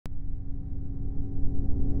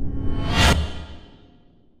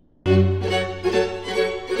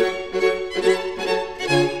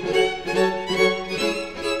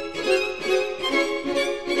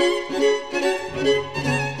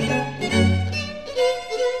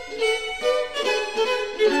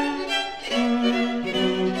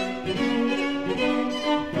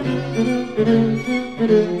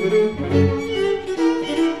All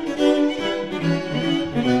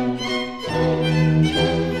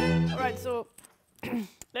right, so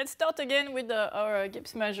let's start again with our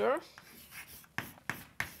Gibbs measure.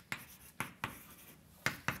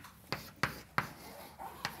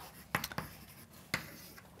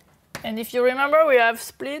 And if you remember, we have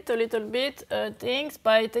split a little bit things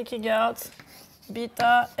by taking out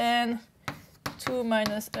beta n 2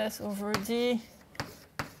 minus s over d,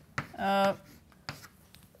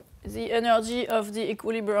 the energy of the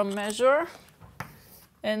equilibrium measure,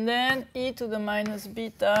 and then e to the minus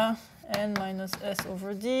beta n minus s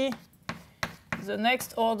over d, the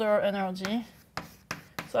next order energy.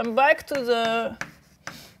 So I'm back to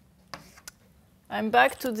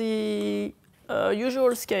the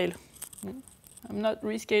usual scale. I'm not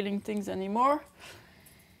rescaling things anymore.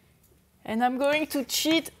 And I'm going to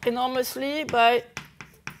cheat enormously by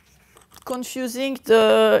confusing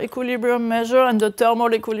the equilibrium measure and the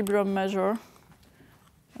thermal equilibrium measure,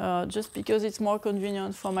 just because it's more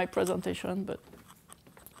convenient for my presentation. But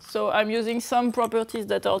so I'm using some properties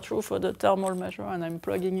that are true for the thermal measure, and I'm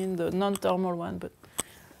plugging in the non-thermal one. But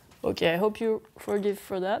OK, I hope you forgive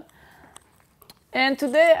for that. And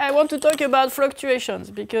today I want to talk about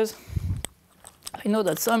fluctuations, because I know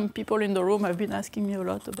that some people in the room have been asking me a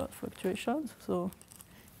lot about fluctuations. So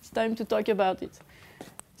it's time to talk about it.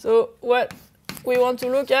 So what we want to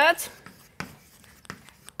look at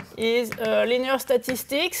is linear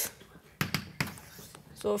statistics.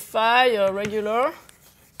 So phi regular.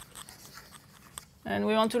 And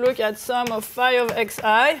we want to look at sum of phi of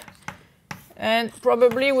xi. And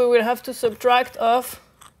probably we will have to subtract off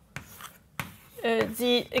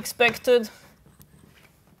the expected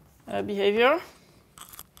behavior.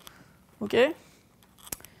 OK?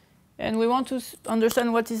 And we want to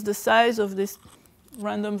understand what is the size of this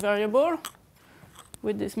random variable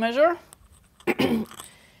with this measure.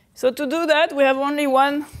 So to do that, we have only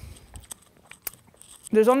one.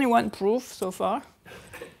 There's only one proof so far.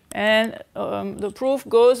 And the proof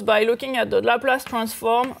goes by looking at the Laplace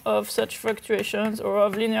transform of such fluctuations or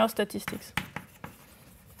of linear statistics.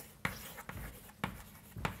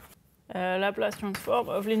 Laplace transform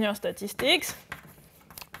of linear statistics.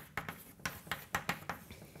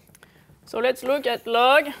 So let's look at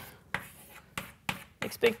log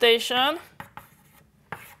expectation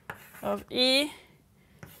of E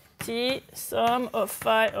t sum of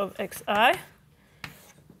phi of xi.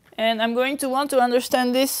 And I'm going to want to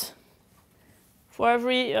understand this for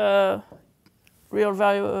every real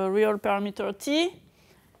parameter t.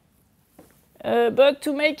 But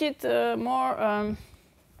to make it more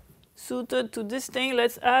suited to this thing,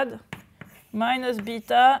 let's add minus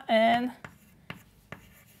beta and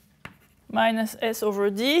minus s over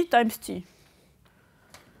d times t.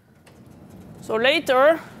 So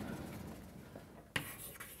later,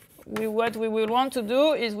 what we will want to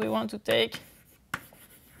do is we want to take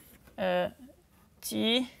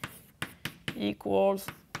t equals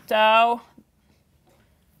tau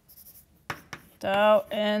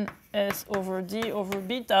n s over d over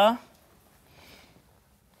beta.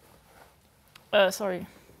 Sorry.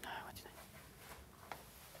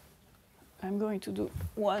 I'm going to do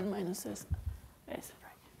 1 minus s. S,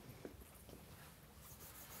 right.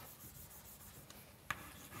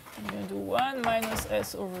 I'm going to do 1 minus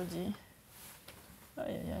s over d.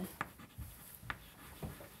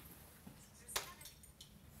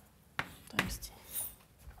 Times t.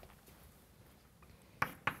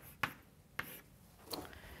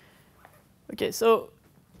 OK, so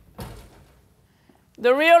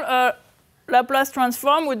the real Laplace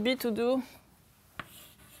transform would be to do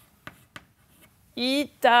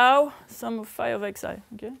E tau sum of phi of xi.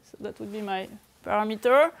 Okay, so that would be my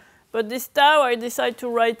parameter. But this tau, I decide to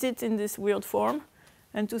write it in this weird form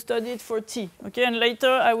and to study it for t. Okay, and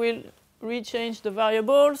later I will rechange the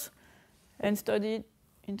variables and study it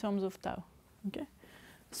in terms of tau. Okay,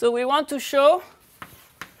 so we want to show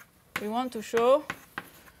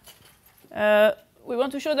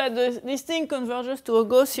that this thing converges to a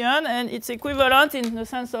Gaussian, and it's equivalent in the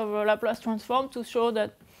sense of a Laplace transform to show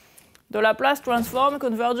that the Laplace transform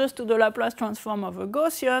converges to the Laplace transform of a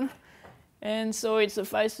Gaussian. And so it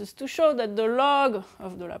suffices to show that the log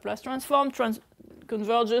of the Laplace transform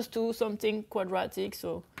converges to something quadratic,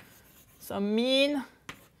 so some mean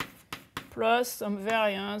plus some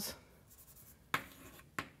variance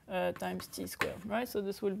times t squared, right? So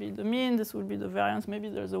this will be the mean, this will be the variance. Maybe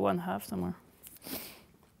there's a 1/2 somewhere.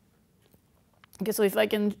 Okay, so if I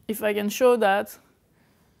can show that,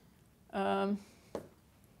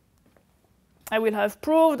 I will have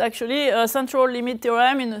proved actually a central limit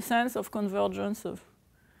theorem in the sense of convergence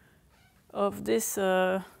of this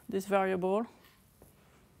this variable.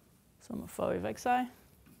 sum of phi of xi,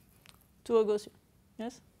 to a Gaussian.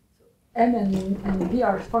 Yes? M and V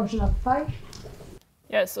are a function of phi?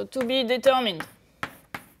 Yes, so to be determined.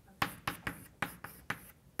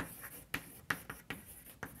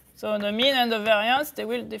 So the mean and the variance, they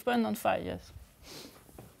will depend on phi, yes.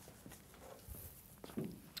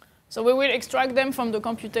 So we will extract them from the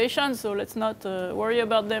computation, so let's not worry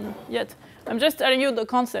about them yet. I'm just telling you the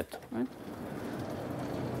concept, right?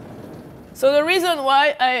 So the reason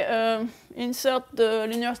why I insert the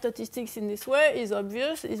linear statistics in this way is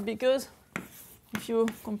obvious, is because if you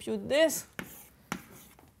compute this,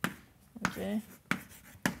 okay,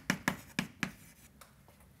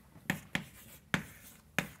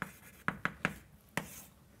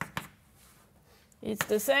 it's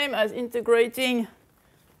the same as integrating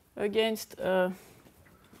against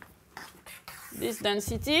this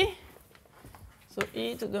density, so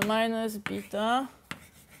e to the minus beta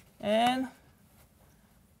n,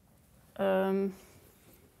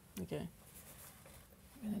 okay,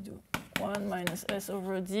 I'm going to do 1 minus s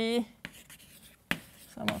over d,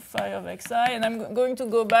 sum of phi of xi, and I'm going to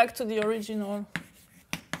go back to the original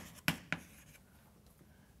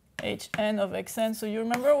hn of xn. So you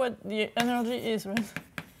remember what the energy is, right?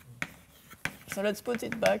 So let's put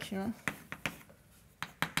it back here.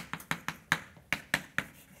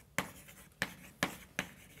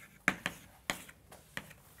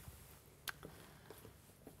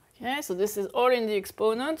 Okay, so this is all in the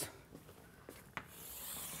exponent.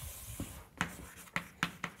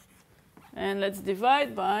 And let's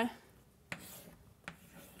divide by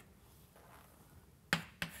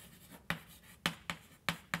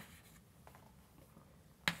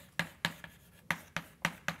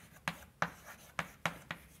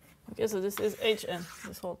okay, so this is hn,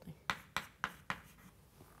 this whole thing.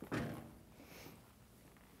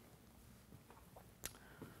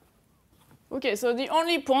 Okay, so the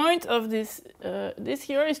only point of this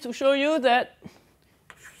here is to show you that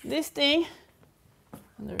this thing,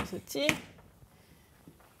 and there is a t,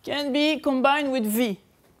 can be combined with V,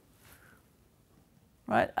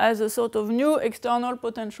 right, as a sort of new external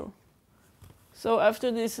potential. So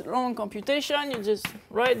after this long computation, you just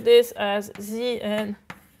write this as Z and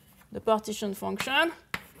the partition function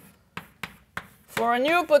for a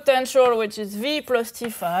new potential, which is V plus T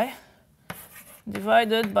phi,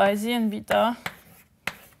 divided by Z and beta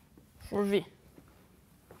for V.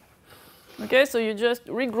 Okay, so you just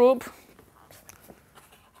regroup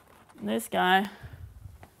this guy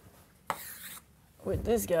with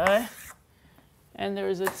this guy, and there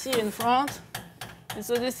is a T in front. And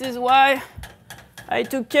so this is why I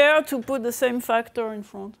took care to put the same factor in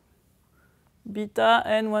front. Beta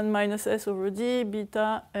n 1 minus s over d,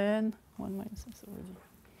 beta n 1 minus s over d.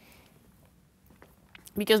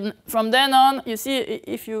 Because from then on, you see,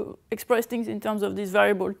 if you express things in terms of this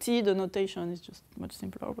variable t, the notation is just much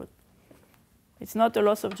simpler, but it's not a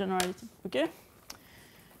loss of generality, okay?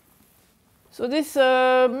 So this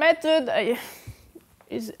method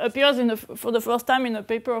appears for the first time in a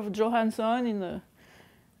paper of Johansson in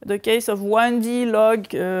the case of 1D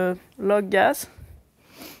log gas.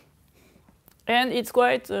 And it's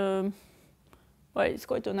quite, well, it's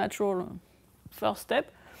quite a natural first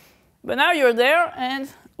step. But now you're there, and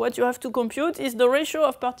what you have to compute is the ratio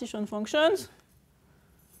of partition functions.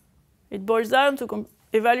 It boils down to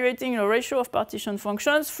evaluating a ratio of partition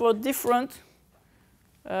functions for different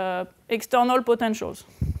external potentials.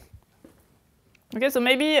 Okay, so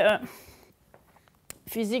maybe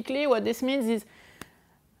physically what this means is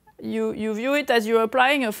you view it as you're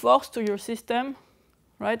applying a force to your system,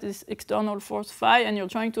 right? This external force phi, and you're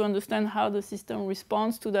trying to understand how the system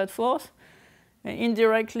responds to that force. And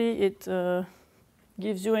indirectly, it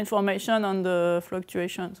gives you information on the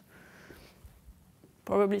fluctuations.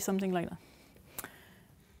 Probably something like that.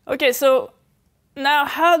 Okay, so now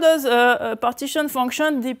how does a partition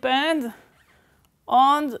function depend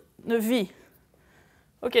on the V?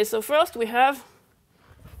 Okay, so first we have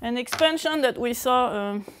an expansion that we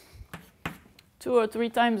saw 2 or 3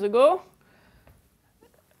 times ago.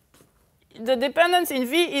 The dependence in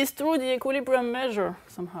V is through the equilibrium measure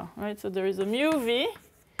somehow, right? So there is a mu V,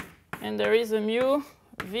 and there is a mu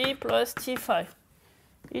V plus T phi.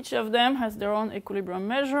 Each of them has their own equilibrium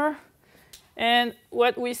measure. And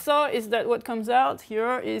what we saw is that what comes out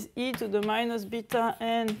here is e to the minus beta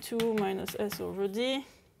n 2 minus s over d,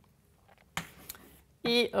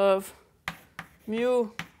 e of mu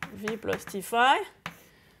V plus T phi.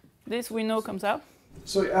 This we know comes out.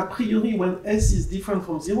 So a priori, when S is different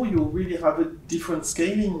from 0, you really have a different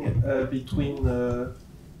scaling between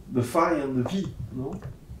the phi and the V, no?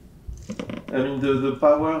 I mean, the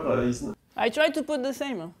power is... I tried to put the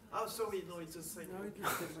same. Oh, sorry, no, it's the same.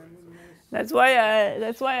 That's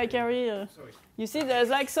why I carry. You see, there's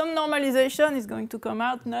like some normalization is going to come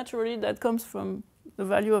out naturally that comes from the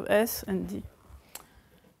value of S and D.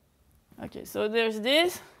 Okay, so there's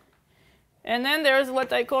this. And then there's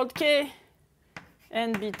what I called K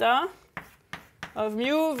and beta of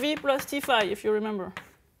mu V plus T phi, if you remember.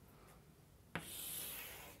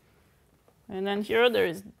 And then here there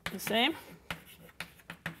is the same.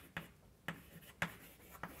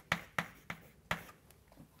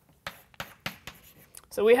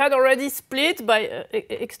 So we had already split by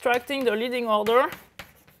extracting the leading order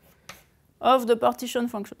of the partition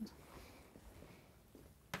functions.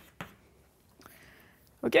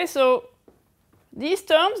 Okay, so these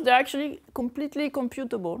terms, they're actually completely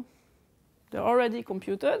computable. They're already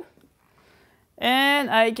computed. And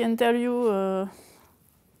I can tell you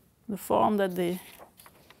the form that they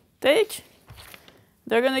take.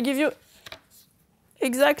 They're going to give you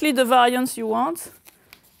exactly the variance you want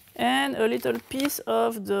and a little piece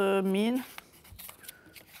of the mean.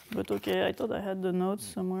 But OK, I thought I had the notes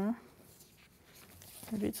somewhere.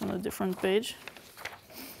 Maybe it's on a different page.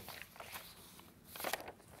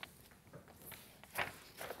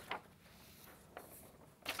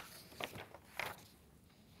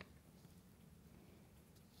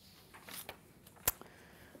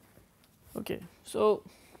 OK, so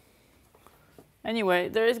anyway,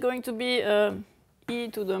 there is going to be e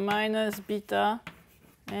to the minus beta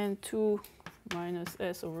and 2 minus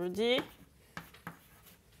s over d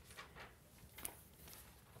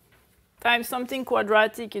times something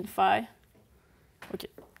quadratic in phi. OK,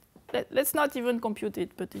 let's not even compute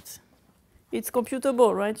it, but it's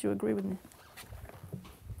computable, right? You agree with me?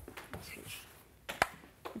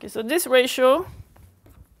 OK, so this ratio,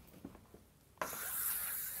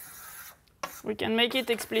 we can make it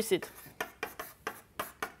explicit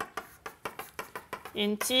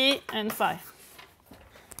in t and phi,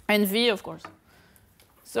 and v, of course.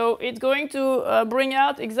 So it's going to bring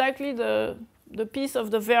out exactly the piece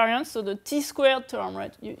of the variance, so the t squared term,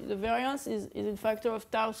 right? The variance is in factor of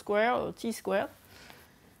tau squared or t squared.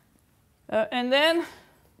 And then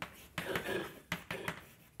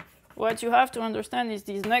what you have to understand is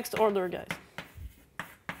these next order guys.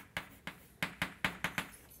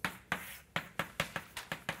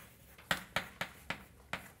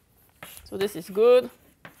 So this is good.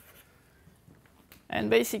 And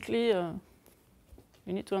basically, you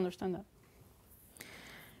need to understand that.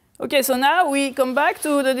 OK, so now we come back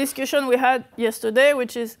to the discussion we had yesterday,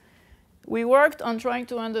 which is we worked on trying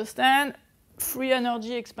to understand free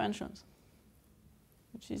energy expansions,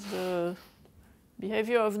 which is the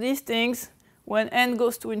behavior of these things when n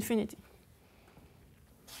goes to infinity.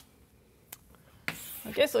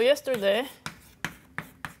 OK, so yesterday,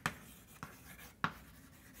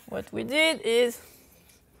 what we did is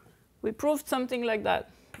we proved something like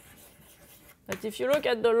that. That if you look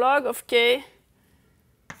at the log of k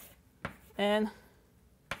and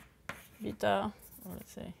beta, or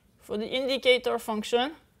let's say, for the indicator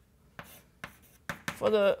function, for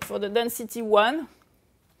the density 1,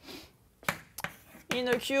 in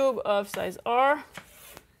a cube of size r,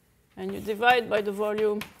 and you divide by the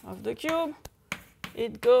volume of the cube,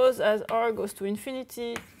 it goes as r goes to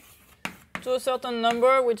infinity to a certain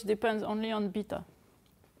number which depends only on beta.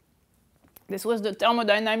 This was the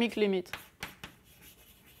thermodynamic limit,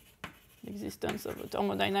 the existence of a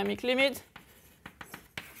thermodynamic limit.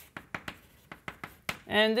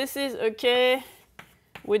 And this is a k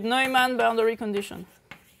with Neumann boundary condition,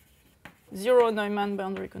 0 Neumann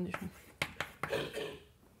boundary condition.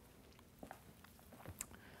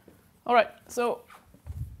 All right, so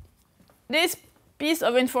this piece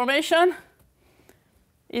of information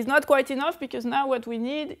is not quite enough, because now what we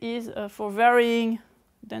need is for varying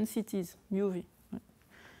densities, mu v.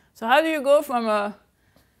 So how do you go from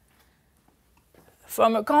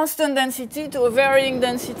a constant density to a varying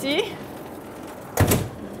density?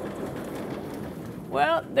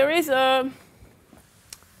 Well, there is the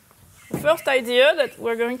first idea that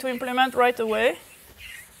we're going to implement right away,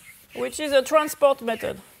 which is a transport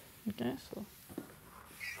method. Okay, so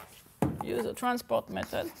use a transport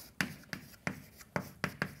method.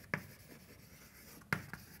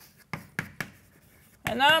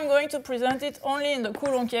 And now I'm going to present it only in the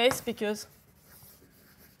Coulomb case, because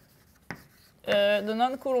the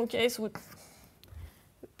non-Coulomb case would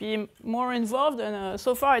be more involved, and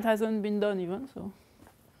so far it hasn't been done even. So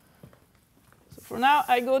for now,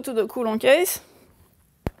 I go to the Coulomb case.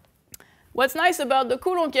 What's nice about the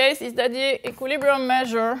Coulomb case is that the equilibrium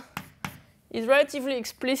measure is relatively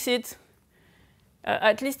explicit,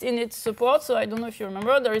 at least in its support. So I don't know if you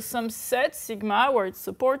remember, there is some set, sigma, where it's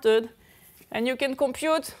supported. And you can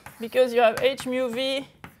compute, because you have h mu v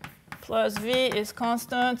plus v is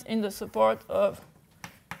constant in the support of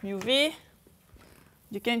mu v.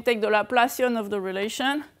 You can take the Laplacian of the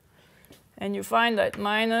relation, and you find that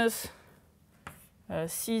minus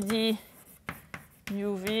cd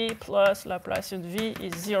mu v plus Laplacian v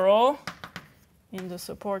is 0 in the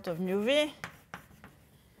support of mu v.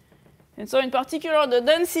 And so in particular, the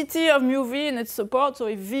density of mu v in its support, so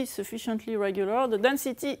if v is sufficiently regular, the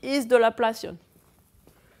density is the Laplacian.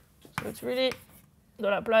 So it's really the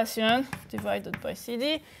Laplacian divided by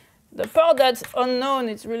CD. The part that's unknown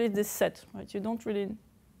is really this set, right? You don't really,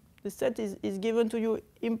 the set is given to you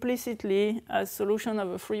implicitly as solution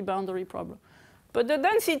of a free boundary problem. But the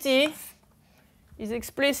density is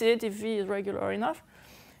explicit if v is regular enough.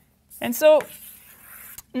 And so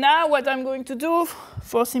now what I'm going to do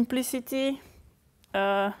for simplicity,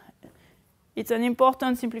 it's an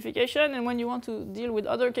important simplification, and when you want to deal with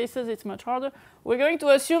other cases, it's much harder. We're going to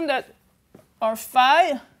assume that our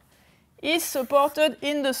phi is supported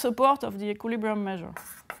in the support of the equilibrium measure.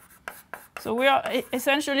 So we are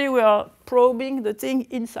essentially we are probing the thing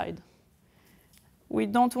inside. We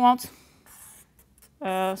don't want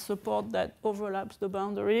support that overlaps the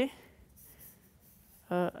boundary,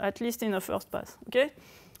 at least in the first pass. Okay.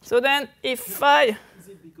 So then, if phi, is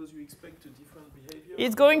it because you expect a different behavior?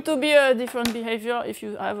 It's going to be a different behavior if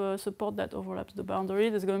you have a support that overlaps the boundary.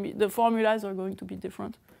 There's going to be the formulas are going to be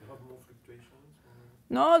different. You have more fluctuations?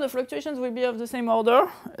 Or? No, the fluctuations will be of the same order.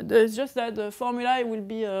 It's just that the formula will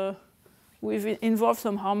be will involve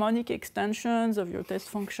some harmonic extensions of your test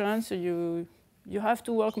function. So you have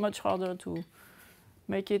to work much harder to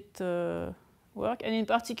make it work. And in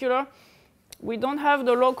particular, we don't have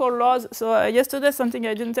the local laws. So yesterday, something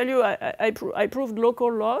I didn't tell you, I proved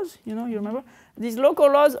local laws. You remember? These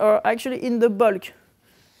local laws are actually in the bulk.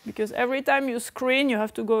 Because every time you screen, you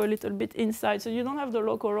have to go a little bit inside. So you don't have the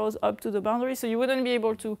local laws up to the boundary. So you wouldn't be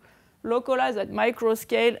able to localize at micro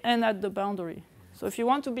scale and at the boundary. So if you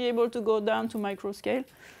want to be able to go down to micro scale,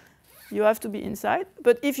 you have to be inside.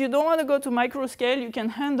 But if you don't want to go to micro scale, you can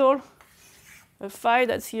handle a phi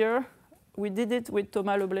that's here. We did it with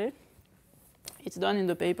Thomas Leblay. It's done in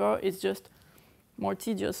the paper. It's just more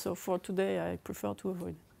tedious. So for today, I prefer to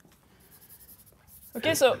avoid it.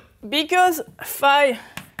 OK, so because phi,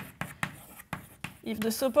 if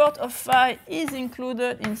the support of phi is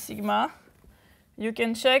included in sigma, you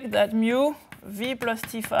can check that mu v plus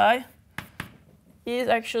t phi is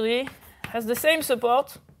actually has the same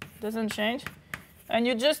support, doesn't change, and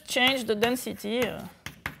you just change the density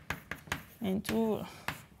into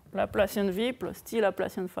Laplacian v plus t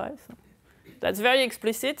Laplacian phi. So that's very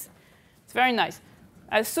explicit. It's very nice.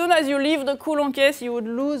 As soon as you leave the Coulomb case, you would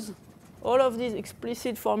lose all of these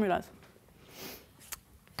explicit formulas.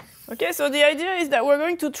 OK, so the idea is that we're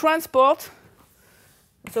going to transport,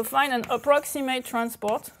 so find an approximate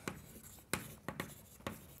transport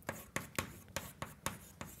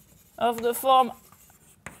of the form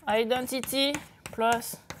identity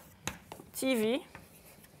plus TV,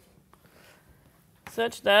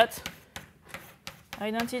 such that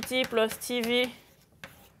identity plus TV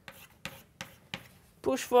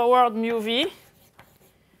push forward mu v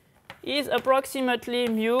is approximately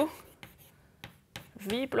mu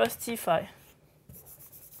v plus t phi.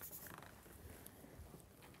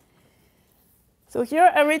 So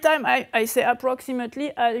here, every time I say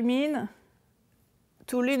approximately, I mean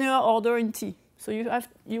to linear order in t. So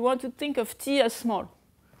you want to think of t as small.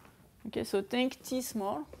 Okay, so think t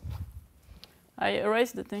small. I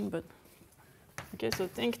erased the thing, but okay, so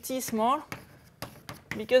think t small.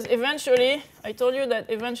 Because eventually, I told you that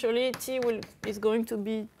eventually t is going to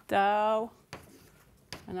be tau.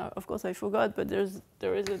 And of course, I forgot, but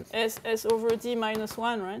there is an s over t minus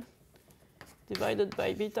 1, right? Divided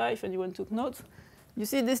by beta, if anyone took notes. You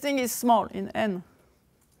see, this thing is small in n,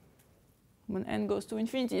 when n goes to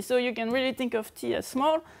infinity. So you can really think of t as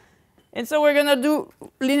small. And so we're going to do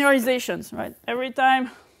linearizations, right? Every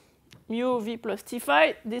time mu v plus t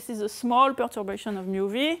phi, this is a small perturbation of mu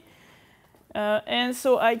v. And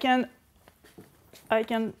so I can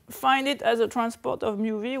find it as a transport of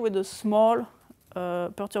mu v with a small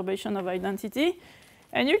perturbation of identity.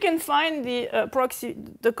 And you can find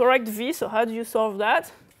the correct v. So how do you solve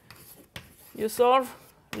that? You solve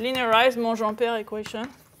linearized Monge-Ampère equation.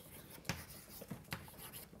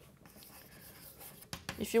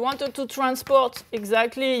 If you wanted to transport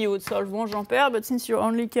exactly, you would solve Monge-Ampère. But since you're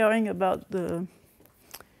only caring about the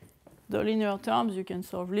linear terms, you can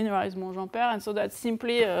solve linearized Monge-Ampère. And so that's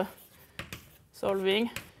simply solving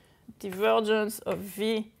divergence of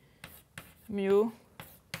v mu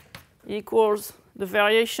equals the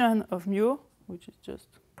variation of mu, which is just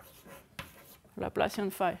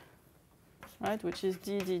Laplacian phi, right, which is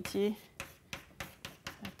d dt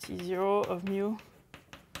at t0 of mu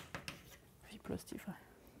v plus t phi.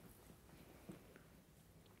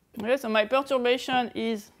 Okay, so my perturbation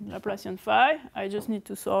is Laplacian phi. I just need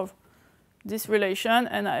to solve this relation,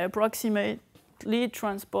 and I approximately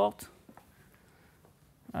transport.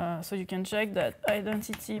 So you can check that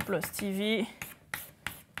identity plus TV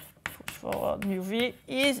push forward mu v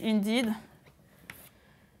is indeed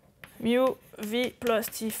mu v plus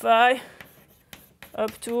t phi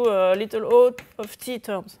up to little o of t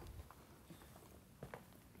terms.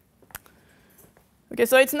 Okay,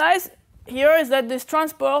 so it's nice here is that this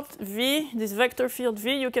transport v, this vector field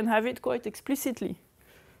v, you can have it quite explicitly.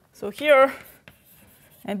 So here,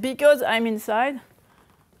 and because I'm inside,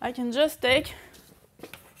 I can just take,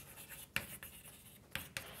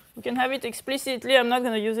 you can have it explicitly. I'm not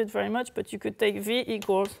going to use it very much, but you could take v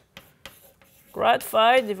equals grad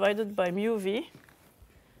phi divided by mu v.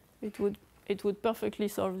 It would perfectly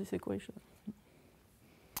solve this equation.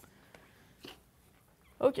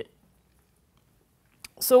 Okay.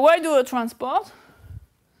 So why do a transport?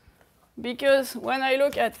 Because when I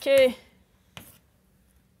look at k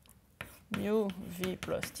mu v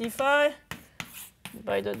plus t phi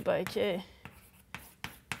divided by k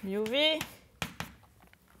mu v,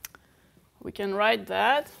 we can write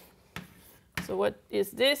that. So what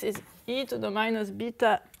is this? Is e to the minus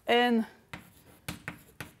beta n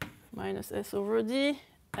minus s over d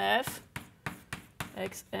f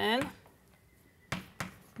xn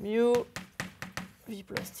mu v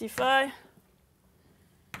plus t phi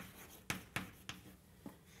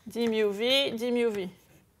d mu v.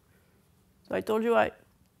 So I told you I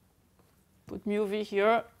put mu v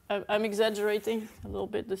here. I'm exaggerating a little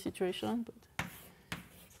bit the situation, but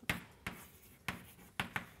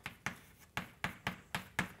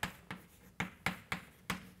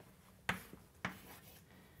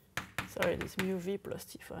sorry, this mu v plus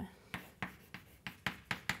t phi.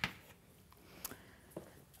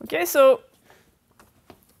 Okay, so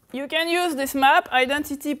you can use this map,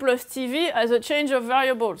 identity plus tv, as a change of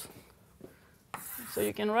variables. So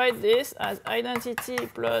you can write this as identity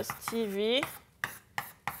plus tv,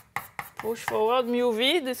 push forward mu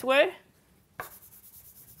v this way.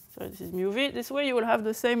 So this is mu v. This way you will have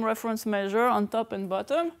the same reference measure on top and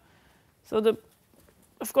bottom. So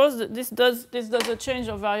of course this does a change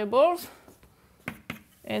of variables,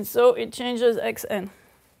 and so it changes xn.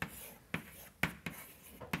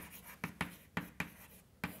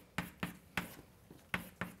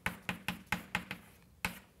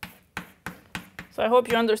 So I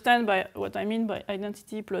hope you understand by what I mean by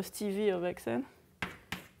identity plus tv of xn.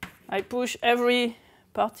 I push every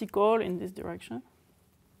particle in this direction.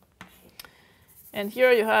 And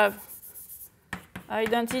here you have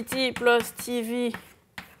identity plus tv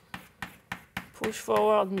push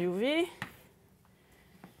forward mu v,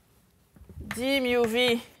 d mu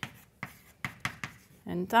v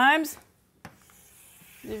n times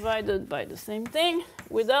divided by the same thing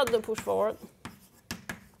without the push forward.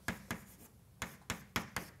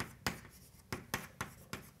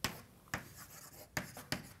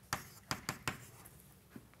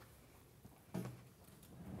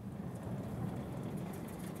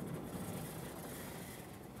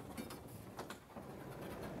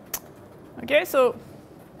 Okay, so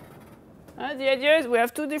the idea is we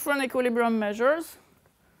have two different equilibrium measures.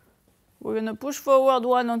 We're going to push forward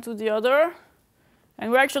one onto the other,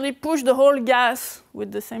 and we actually push the whole gas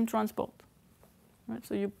with the same transport. Right?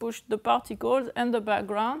 So you push the particles and the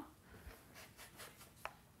background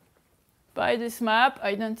by this map,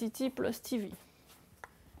 identity plus TV.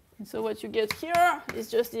 And so what you get here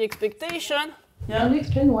is just the expectation. Yeah. Can you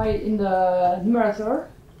explain why in the numerator,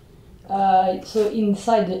 so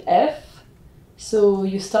inside the f, so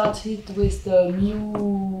you started with the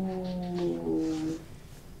mu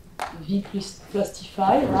v plus t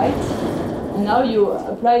phi, right? And now you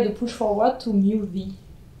apply the push forward to mu v.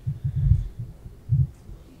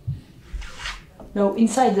 No,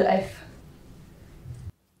 inside the f.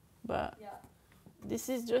 But this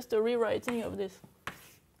is just a rewriting of this.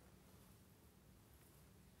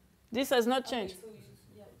 This has not changed.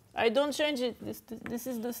 I don't change it. This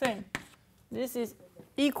is the same. This is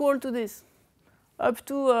equal to this, up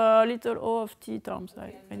to little o of t terms.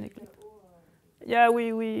 I neglect. Yeah,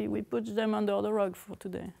 we put them under the rug for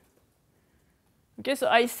today. Okay, so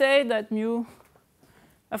I say that mu.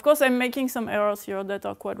 Of course, I'm making some errors here that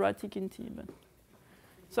are quadratic in t, but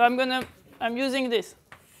so I'm using this.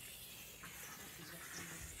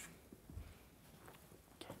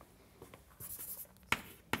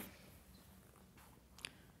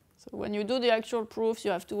 So when you do the actual proofs,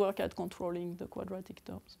 you have to work at controlling the quadratic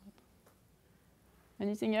terms.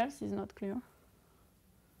 Anything else is not clear?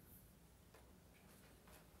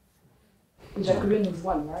 Jacobian is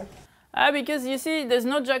 1, right? Because you see, there's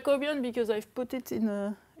no Jacobian because I've put it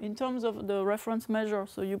in terms of the reference measure.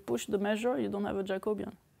 So you push the measure, you don't have a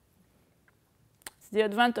Jacobian. It's the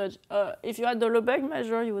advantage. If you had the Lebesgue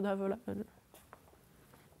measure, you would have a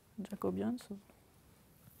Jacobian. So.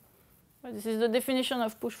 But this is the definition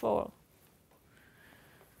of push forward.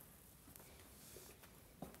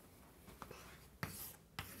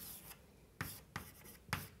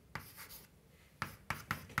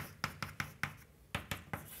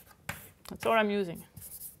 That's all I'm using.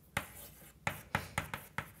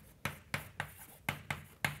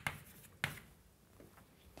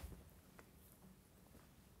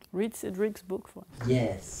 Read Cedric's book for us.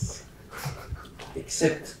 Yes.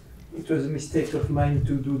 Except it was a mistake of mine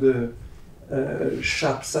to do the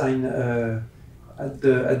sharp sign at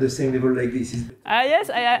the same level like this. Yes,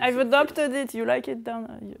 I've adopted it. You like it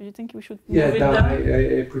down? You think we should move it down? down?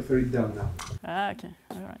 I prefer it down now. Okay.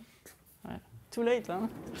 All right. Too late, huh?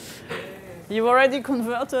 You've already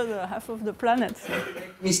converted half of the planet. So.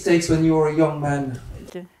 Mistakes when you were a young man.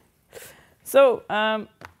 Okay. So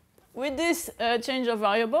with this change of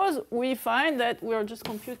variables, we find that we are just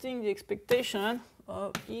computing the expectation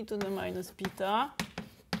of e to the minus beta,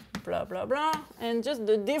 blah, blah, blah, and just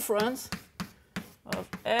the difference of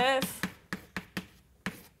f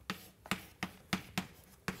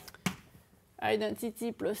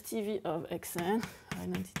identity plus tv of xn,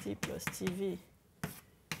 identity plus tv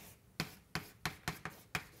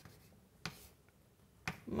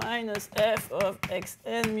minus f of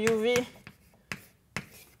xn mu v,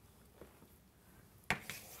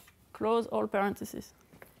 close all parentheses.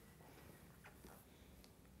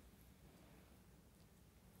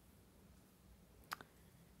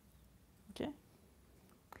 Okay.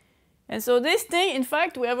 And so this thing, in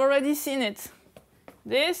fact, we have already seen it.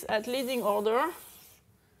 This at leading order,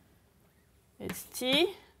 it's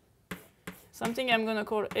T, something I'm going to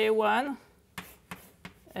call A1,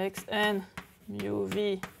 xn mu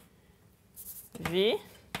v v,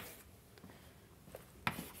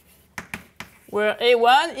 where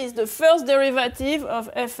A1 is the first derivative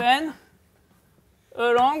of Fn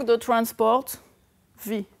along the transport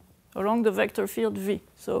V, along the vector field V.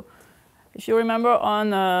 So if you remember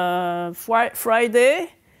on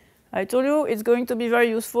Friday, I told you it's going to be very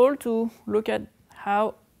useful to look at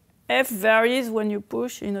how F varies when you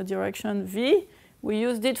push in a direction V. We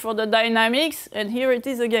used it for the dynamics, and here it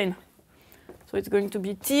is again. So it's going to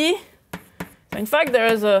be T. So in fact, there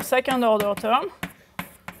is a second order term,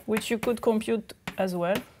 which you could compute as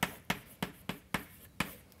well.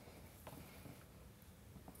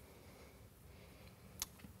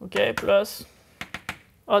 Okay, plus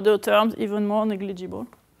other terms even more negligible.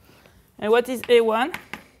 And what is A1?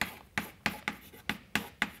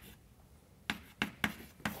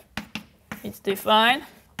 It's defined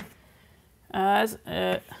as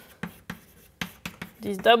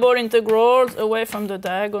these double integrals away from the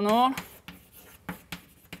diagonal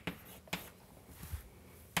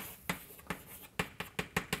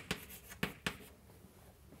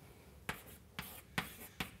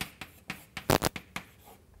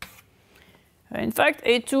in fact,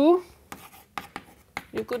 A2,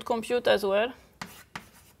 you could compute as well.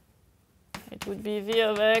 It would be v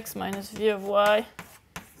of x minus v of y.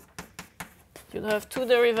 You'd have two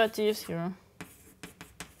derivatives here,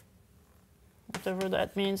 whatever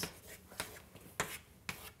that means.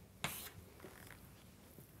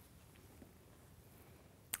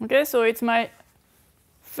 Okay, so it's my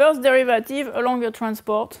first derivative along the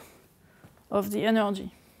transport of the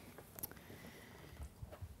energy.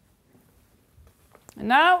 And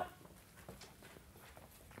now,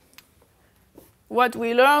 what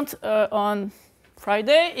we learned on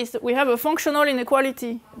Friday is that we have a functional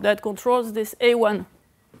inequality that controls this A1.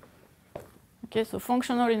 Okay, so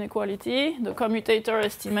functional inequality, the commutator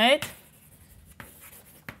estimate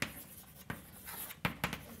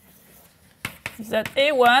is that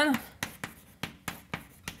A1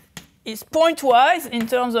 is pointwise in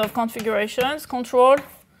terms of configurations controlled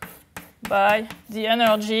by the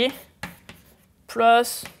energy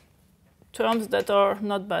plus terms that are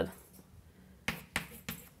not bad.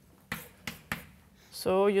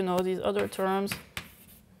 So you know these other terms.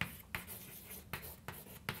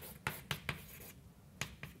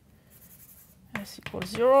 S equals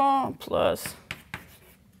 0 plus.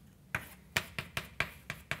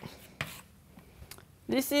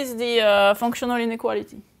 This is the functional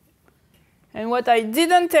inequality. And what I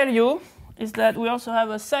didn't tell you is that we also have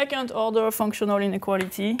a second order functional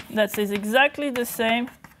inequality that says exactly the same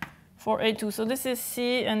for A2. So this is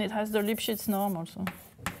C, and it has the Lipschitz norm also.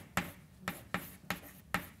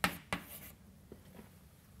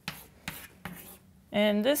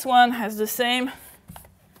 And this one has the same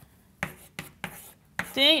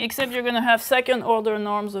thing, except you're going to have second order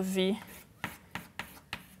norms of V.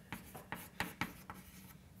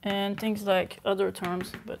 And things like other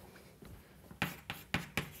terms, but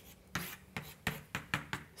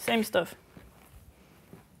same stuff.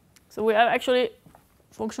 So we have actually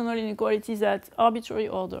functional inequalities at arbitrary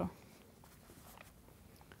order.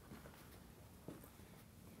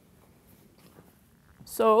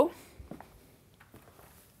 So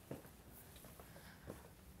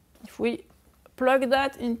if we plug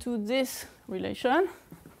that into this relation,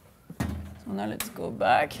 so now let's go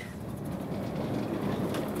back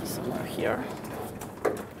somewhere here.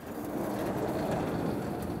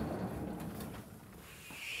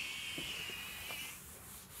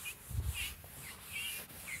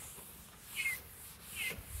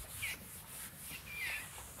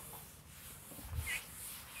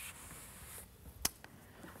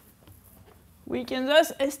 We can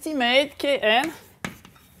thus estimate Kn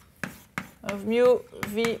of mu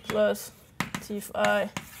v plus T phi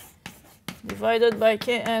divided by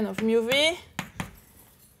Kn of mu v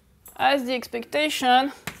as the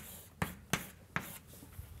expectation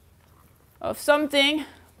of something.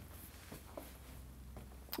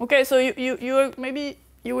 Okay, so maybe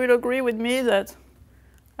you will agree with me that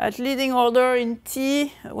at leading order in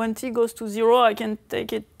t, when t goes to 0, I can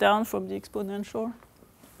take it down from the exponential.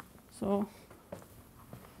 So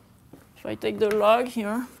if I take the log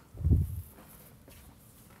here,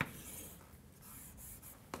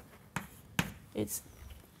 it's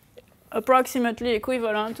approximately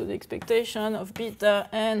equivalent to the expectation of beta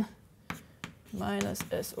n minus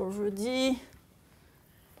s over d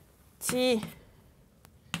t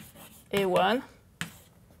a1,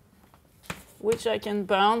 which I can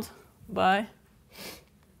bound by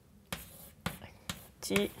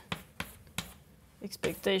t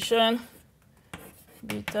expectation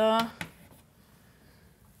beta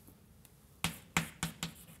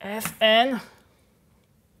fn.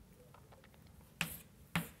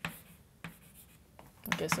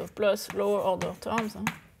 Okay, so plus lower order terms,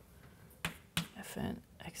 fn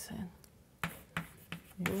xn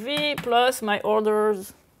uv plus my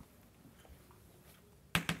orders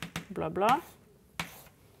blah blah.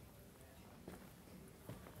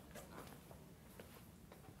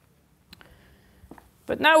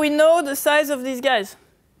 But now we know the size of these guys,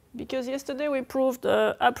 because yesterday we proved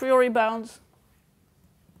a priori bounds.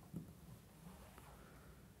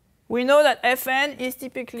 We know that Fn is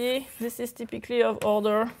typically, this is typically of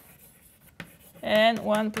order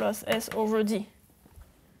n1 plus s over d.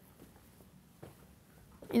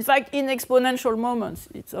 In fact, in exponential moments,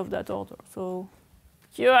 it's of that order. So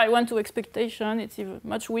here I went to expectation, it's even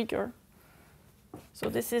much weaker. So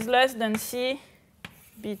this is less than c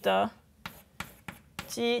beta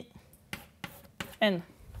t n.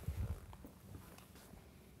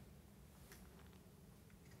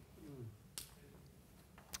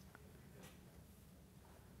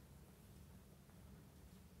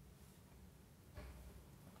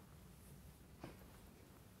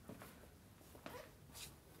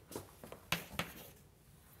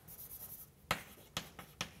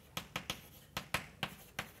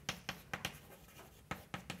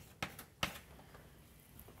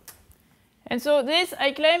 And so this,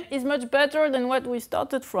 I claim, is much better than what we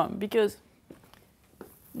started from, because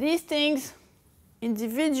these things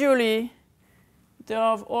individually, they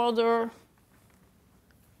are of order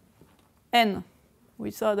n.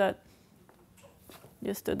 We saw that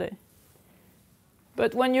yesterday.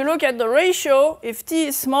 But when you look at the ratio, if t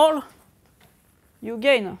is small, you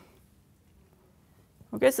gain.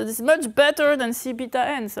 Okay, so this is much better than c beta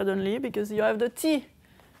n suddenly, because you have the t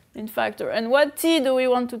in factor. And what t do we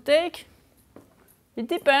want to take? It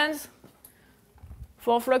depends.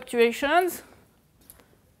 For fluctuations,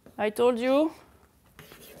 I told you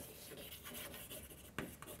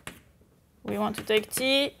we want to take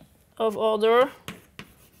t of order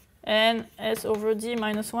n s over d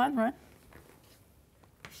minus 1, right?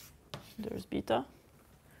 There's beta.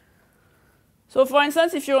 So for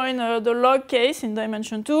instance, if you're in the log case in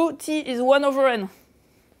dimension 2, t is 1 over n.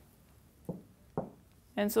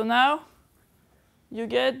 And so now you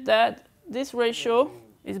get that this ratio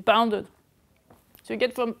is bounded. So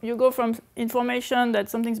you go from information that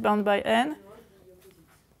something's bound by n.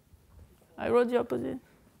 I wrote the opposite.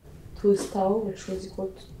 It was tau, which was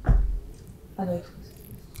equal to. No, it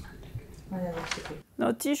was.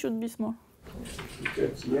 No, t should be small.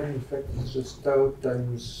 Because here, in fact, it's just tau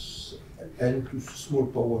times n to small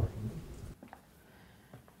power.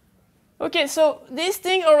 Okay, so this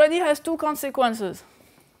thing already has two consequences.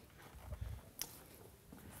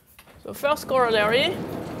 So first corollary,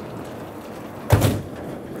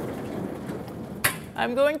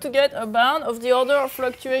 I'm going to get a bound of the order of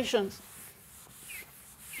fluctuations.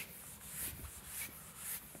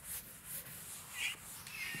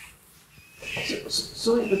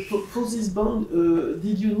 Sorry, but for this bound,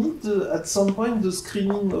 did you need at some point the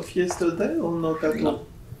screening of yesterday or not at all?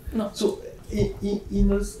 No. So,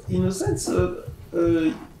 in a sense, I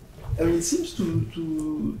mean, it seems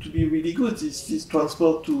to be really good. This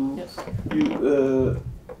transport to yes.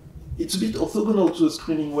 It's a bit orthogonal to a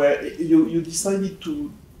screening where you decided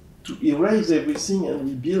to erase everything and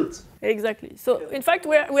rebuild. Exactly. So in fact,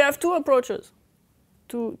 we have two approaches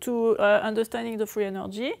to understanding the free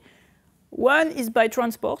energy. One is by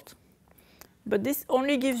transport, but this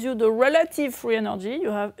only gives you the relative free energy.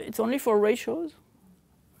 It's only for ratios.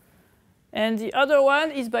 And the other one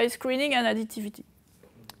is by screening and additivity.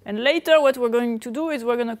 And later, what we're going to do is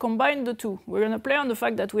we're going to combine the two. We're going to play on the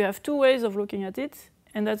fact that we have two ways of looking at it,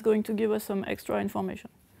 and that's going to give us some extra information.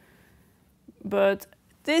 But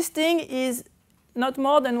this thing is not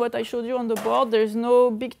more than what I showed you on the board. There's no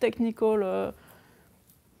big technical,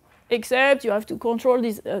 except you have to control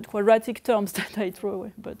these quadratic terms that I threw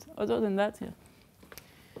away. But other than that, yeah.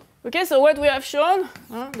 OK, so what we have shown,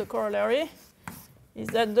 the corollary, is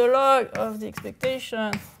that the log of the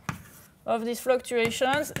expectation of these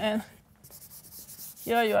fluctuations, and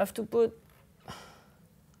here you have to put,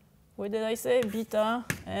 what did I say, beta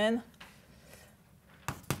and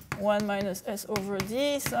 1 minus s over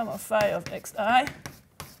d, sum of phi of xi,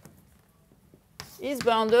 is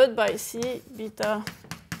bounded by c beta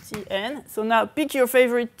tn. So now pick your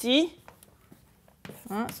favorite t.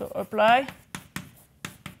 So apply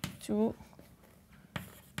to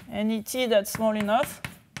any t that's small enough.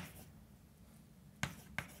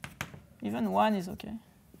 Even 1 is OK.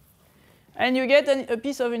 And you get a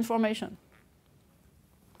piece of information.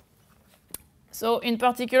 So in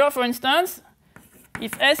particular, for instance,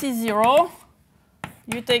 if s is 0,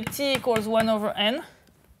 you take t equals 1 over n,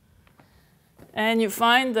 and you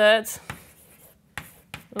find that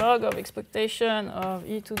log of expectation of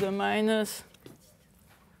e to the minus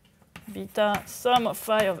beta sum of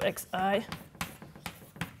phi of xi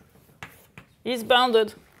is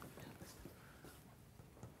bounded.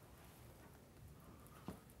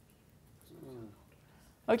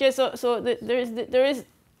 OK, so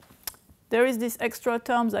there is this extra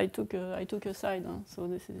terms I took aside. So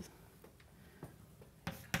this is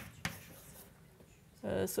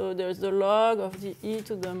so there's the log of the e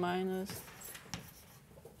to the minus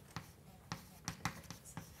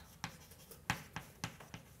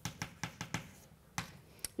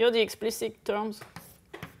here are the explicit terms.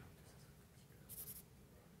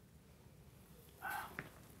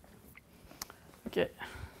 OK.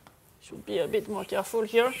 Should be a bit more careful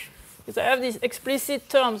here, because I have these explicit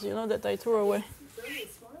terms, that I threw away.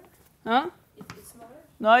 It's smaller? Huh? It's smaller?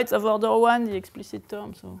 No, it's of order 1, the explicit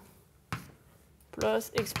term, so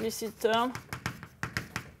plus explicit term.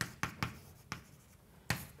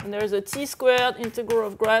 And there is a t squared integral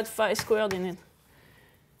of grad phi squared in it.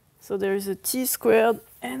 So there is a t squared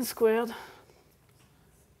n squared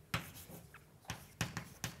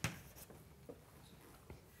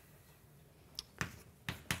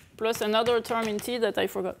plus another term in t that I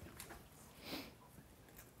forgot.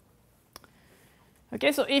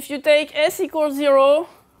 OK, so if you take s equals 0,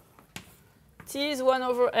 t is 1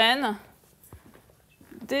 over n,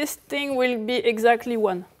 this thing will be exactly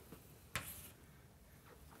 1.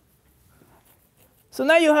 So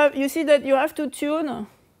now you see that you have to tune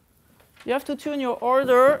your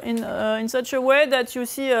order in such a way that you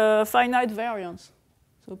see a finite variance.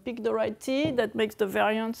 So pick the right t that makes the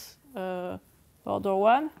variance order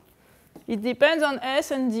 1. It depends on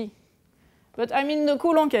s and d. But I'm in the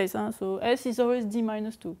Coulomb case, so s is always d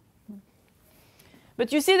minus 2.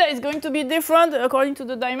 But you see that it's going to be different according to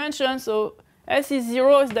the dimension. So s is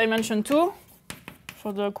 0 is dimension 2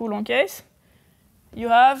 for the Coulomb case. You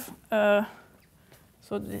have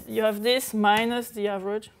you have this minus the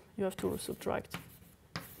average. You have to subtract,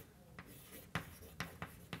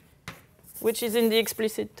 which is in the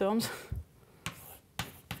explicit terms.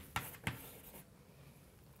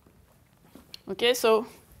 OK, so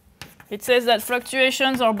it says that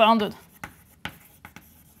fluctuations are bounded.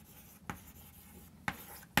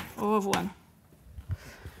 O of 1.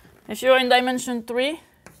 If you're in dimension 3,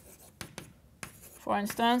 for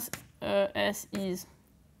instance, S is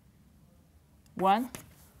 1,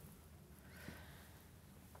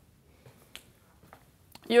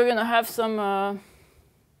 you're going to have some,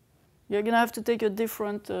 you're going to have to take a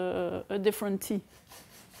different t.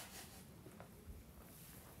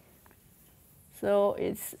 So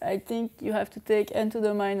it's, I think you have to take n to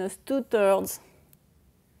the minus 2/3.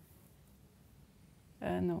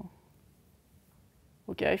 No.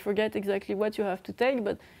 Okay, I forget exactly what you have to take,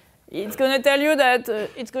 but it's going to tell you that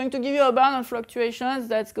it's going to give you a bound on fluctuations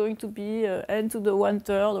that's going to be n to the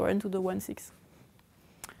 1/3 or n to the 1/6.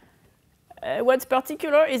 What's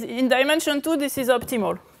particular is in dimension 2, this is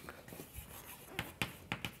optimal.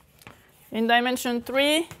 In dimension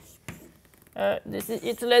 3,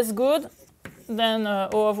 it's less good than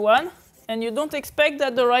O of 1, and you don't expect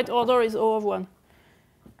that the right order is O of 1.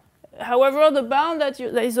 However, the bound that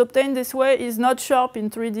is obtained this way is not sharp in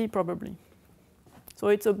 3D, probably. So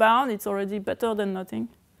it's a bound. It's already better than nothing,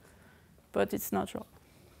 but it's not sharp.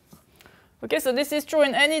 OK, so this is true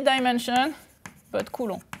in any dimension but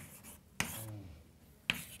Coulomb.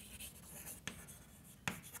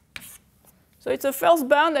 So it's a first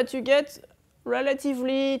bound that you get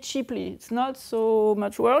relatively cheaply. It's not so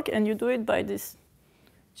much work, and you do it by this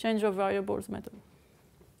change of variables method.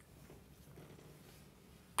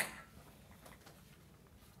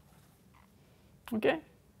 OK?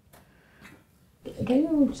 Can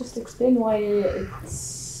you just explain why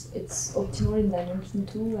it's optimal in dimension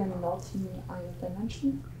 2 and not in higher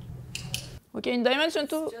dimension? OK, in dimension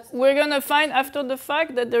 2, we're going to find after the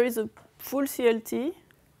fact that there is a full CLT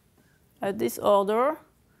at this order.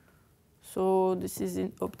 So this is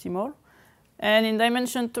optimal. And in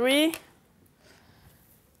dimension 3,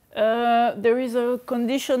 there is a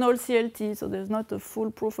conditional CLT. So there's not a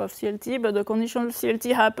full proof of CLT, but the conditional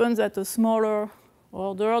CLT happens at a smaller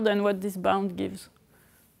order than what this bound gives.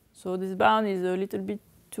 So this bound is a little bit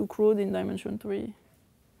too crude in dimension 3.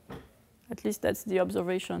 At least that's the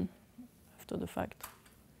observation after the fact.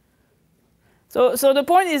 So the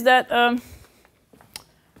point is that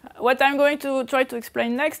what I'm going to try to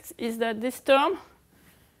explain next is that this term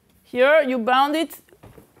here, you bound it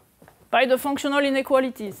by the functional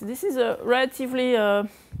inequalities. This is a relatively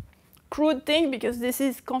crude thing because this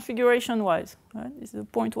is configuration-wise. Right? This is a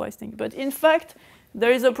point-wise thing. But in fact,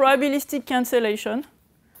 there is a probabilistic cancellation.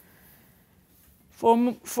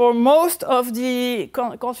 For most of the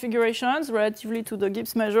configurations relatively to the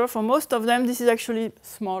Gibbs measure, for most of them, this is actually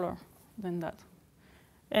smaller than that.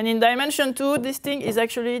 And in dimension 2, this thing is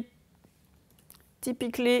actually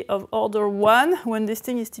typically of order 1, when this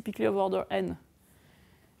thing is typically of order n.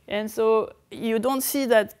 And so you don't see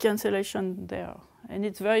that cancellation there. And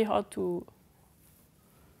it's very hard to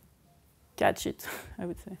catch it, I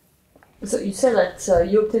would say. So you said that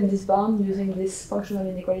you obtain this bound using these functional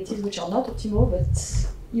inequalities, which are not optimal, but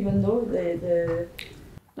even though the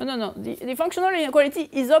No. The functional inequality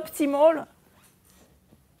is optimal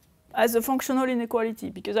as a functional inequality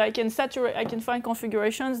because I can find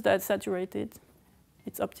configurations that saturate it.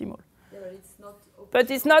 It's optimal. Yeah, but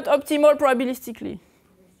it's not optimal probabilistically.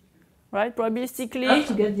 Right? Probabilistically.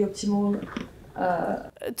 To get the optimal.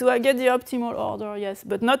 To get the optimal order, yes,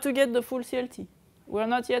 but not to get the full CLT. We're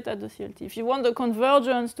not yet at the CLT. If you want the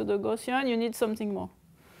convergence to the Gaussian, you need something more.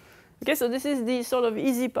 Okay, so this is the sort of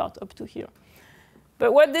easy part up to here.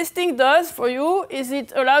 But what this thing does for you is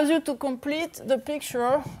it allows you to complete the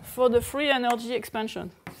picture for the free energy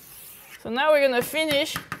expansion. So now we're going to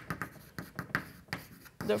finish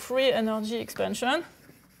the free energy expansion.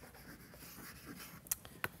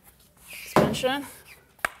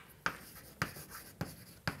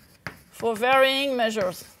 For varying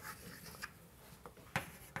measures.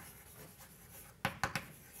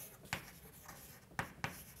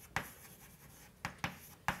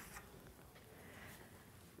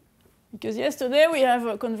 Because yesterday we have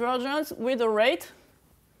a convergence with a rate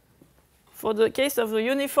for the case of the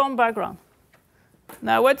uniform background.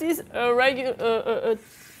 Now, what is a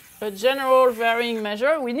general varying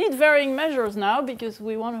measure? We need varying measures now because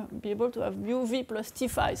we want to be able to have uv plus t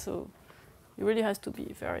phi. So it really has to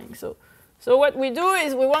be varying. So what we do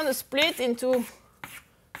is we want to split into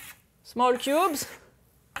small cubes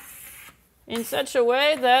in such a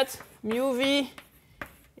way that mu v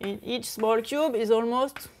in each small cube is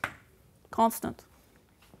almost constant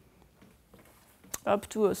up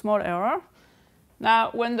to a small error.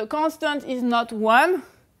 Now, when the constant is not 1,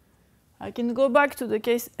 I can go back to the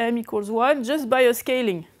case m equals 1 just by a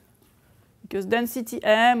scaling. Because density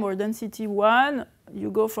m or density 1,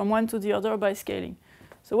 you go from one to the other by scaling.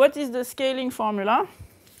 So what is the scaling formula?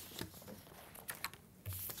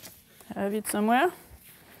 I have it somewhere.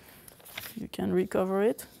 You can recover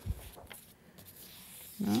it.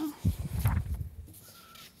 No?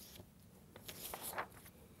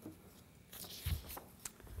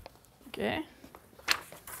 Okay.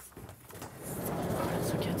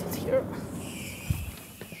 Let's look at it here.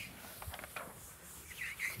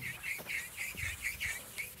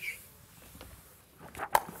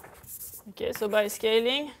 Okay, so by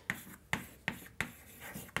scaling,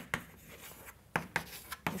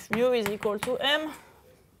 if mu is equal to m,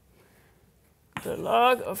 the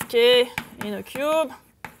log of k in a cube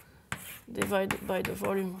divided by the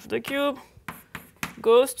volume of the cube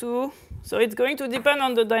goes to, so it's going to depend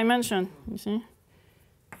on the dimension, you see.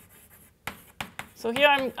 So here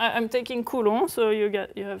I'm taking Coulomb, so you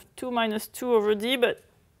have 2 minus 2 over d, but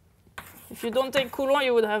if you don't take Coulomb,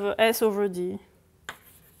 you would have a s over d.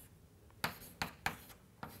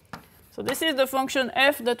 So this is the function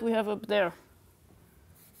f that we have up there.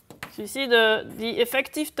 So you see the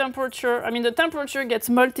effective temperature, I mean the temperature gets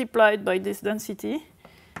multiplied by this density.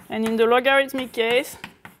 And in the logarithmic case,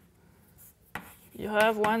 you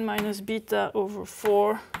have 1 minus beta over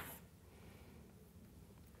 4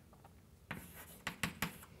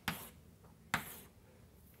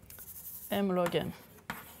 m log n.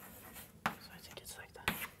 So I think it's like that.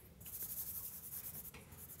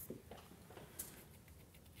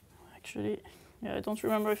 Actually, yeah, I don't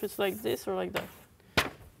remember if it's like this or like that.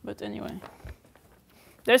 But anyway,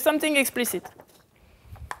 there's something explicit.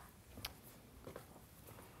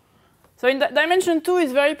 So in dimension 2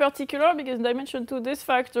 is very particular because in dimension 2 this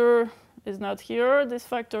factor is not here, this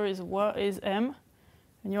factor is m,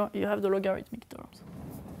 and you have the logarithmic terms.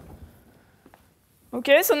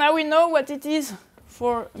 Okay, so now we know what it is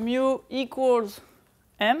for mu equals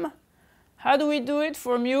m. How do we do it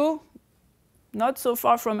for mu not so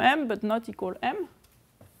far from m but not equal m?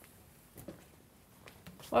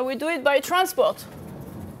 Well, we do it by transport,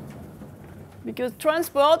 because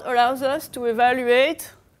transport allows us to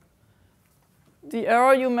evaluate the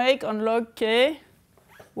error you make on log k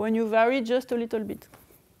when you vary just a little bit.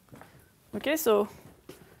 Okay, so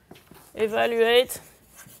evaluate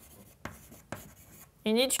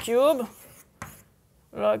in each cube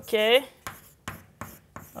log k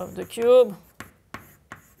of the cube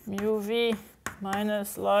mu v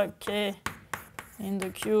minus log k in the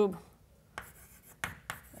cube,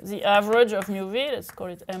 the average of mu v, let's call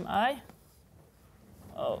it mi.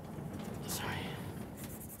 Oh, sorry.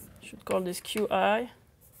 Should call this qi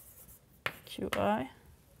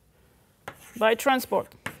by transport.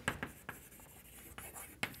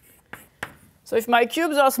 So if my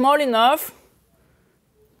cubes are small enough,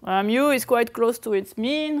 mu is quite close to its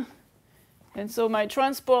mean, and so my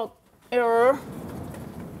transport error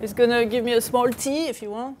is going to give me a small t, if you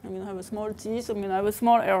want. I'm going to have a small t, so I'm going to have a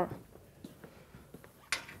small error.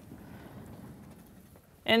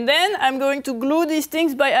 And then I'm going to glue these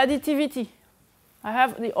things by additivity. I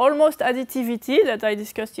have the almost additivity that I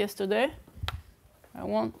discussed yesterday. I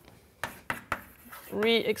won't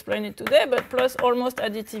re-explain it today, but plus almost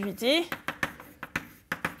additivity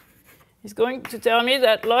is going to tell me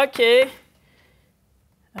that log k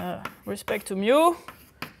respect to mu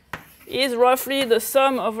is roughly the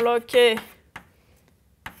sum of log k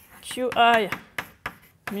qi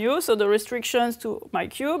mu, so the restrictions to my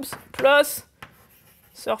cubes, plus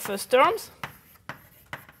surface terms,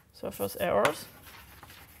 surface errors.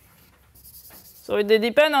 So they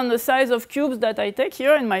depend on the size of cubes that I take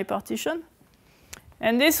here in my partition.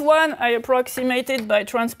 And this one I approximated by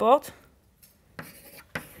transport.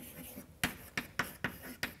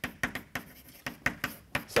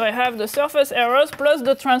 So I have the surface errors plus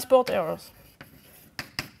the transport errors.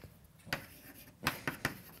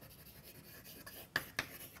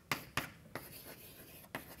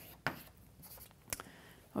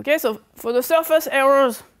 Okay, so for the surface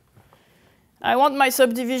errors, I want my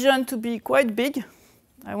subdivision to be quite big.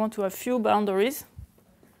 I want to have few boundaries.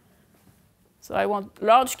 So I want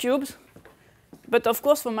large cubes. But of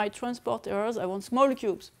course, for my transport errors, I want small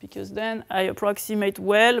cubes, because then I approximate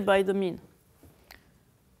well by the mean.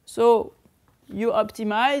 So you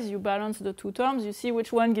optimize, you balance the two terms, you see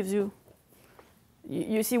which one gives you,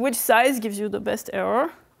 you see which size gives you the best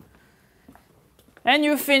error. And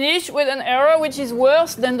you finish with an error which is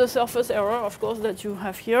worse than the surface error, of course, that you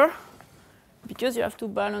have here, because you have to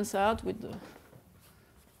balance out with the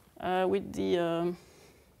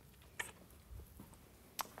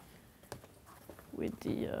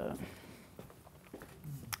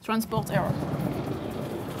transport error.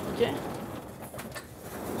 Okay.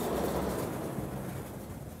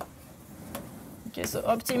 Okay, so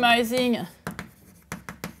optimizing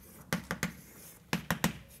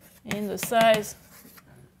in the size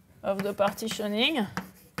of the partitioning.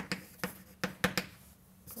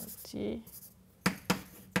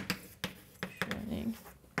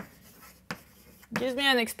 Gives me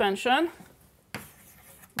an expansion,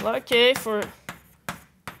 log k for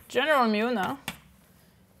general mu now.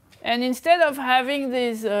 And instead of having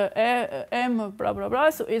this m blah, blah, blah,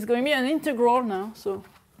 so it's going to be an integral now. So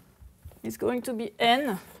it's going to be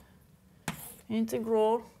n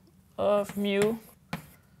integral of mu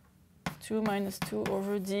 2 minus 2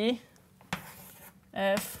 over d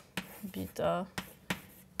f beta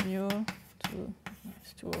mu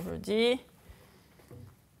 2 over d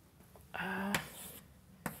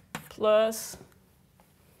plus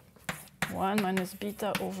 1 minus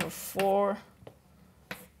beta over 4.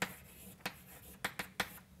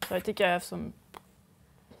 So I think I have some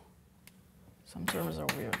terms are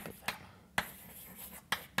weird. But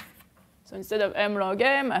so instead of m log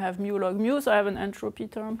m, I have mu log mu, so I have an entropy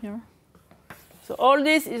term here. So all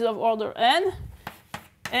this is of order n.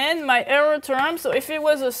 And my error term, so if it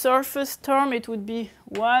was a surface term, it would be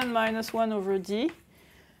 1 minus 1 over d.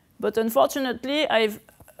 But unfortunately, I've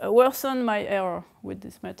worsened my error with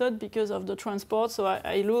this method because of the transport, so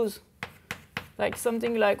I lose like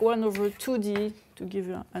something like 1 over 2d to give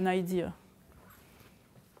you an idea.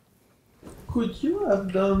 Could you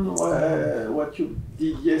have done what you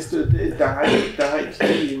did yesterday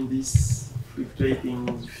directly in this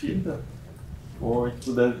fluctuating field? Or it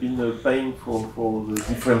would have been a pain for the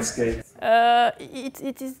different scales?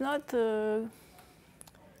 It is not...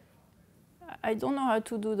 I don't know how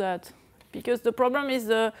to do that. Because the problem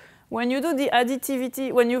is when you do the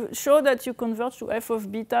additivity, when you show that you converge to f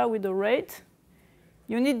of beta with a rate,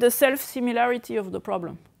 you need the self-similarity of the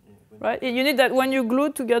problem. Right? You need that when you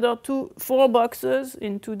glue together 4 boxes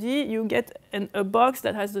in 2D, you get a box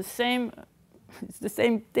that has the same, it's the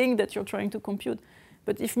same thing that you're trying to compute.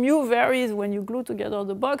 But if mu varies when you glue together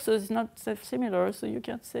the boxes, it's not self-similar, so you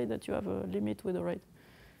can't say that you have a limit with a rate.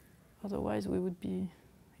 Otherwise, we would be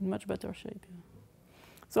in much better shape.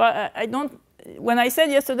 So I don't, when I said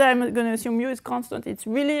yesterday I'm going to assume mu is constant, it's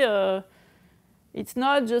really, it's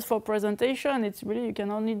not just for presentation, it's really, you can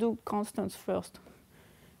only do constants first.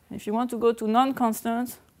 If you want to go to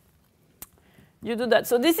non-constants, you do that.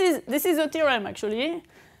 So this is a theorem, actually.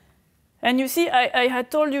 And you see, I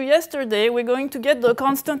had told you yesterday, we're going to get the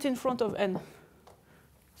constant in front of n.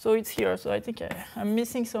 So it's here. So I think I'm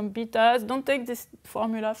missing some betas. Don't take this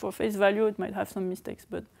formula for face value. It might have some mistakes.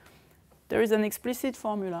 But there is an explicit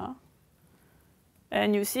formula.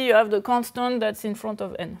 And you see you have the constant that's in front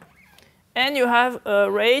of n. And you have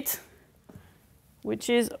a rate, which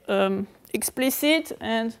is explicit.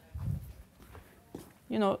 And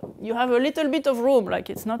you have a little bit of room.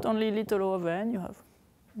 Like it's not only little o of n. You have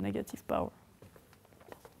negative power.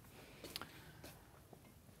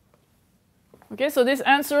 Okay, so this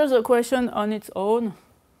answers a question on its own,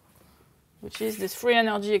 which is this free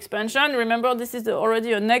energy expansion. Remember, this is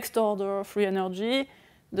already a next order free energy.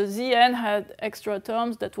 The Zn had extra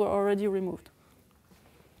terms that were already removed.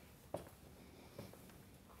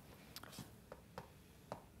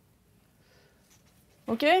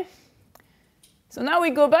 Okay, so now we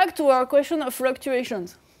go back to our question of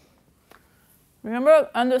fluctuations. Remember,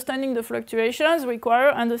 understanding the fluctuations require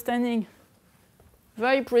understanding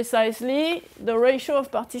very precisely the ratio of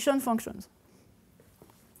partition functions.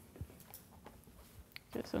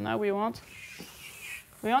 Okay, so now we want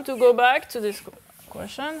to go back to this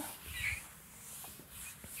question.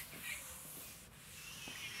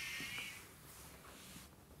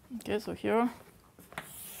 Okay, so here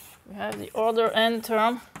we have the order n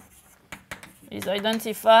term is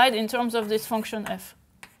identified in terms of this function f.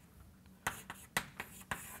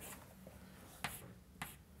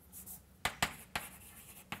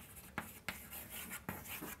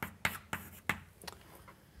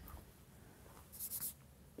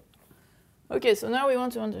 Okay, so now we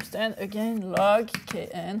want to understand, again, log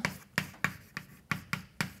kn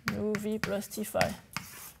mu v plus t phi.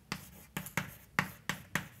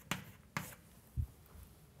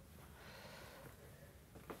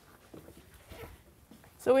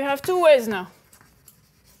 So we have 2 ways now.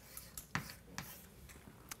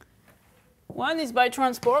 One is by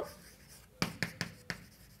transport.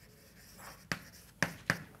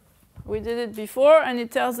 We did it before, and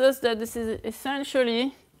it tells us that this is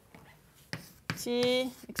essentially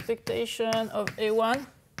T expectation of A1,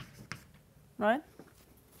 right?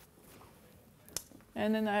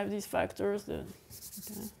 And then I have these factors that,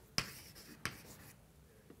 okay.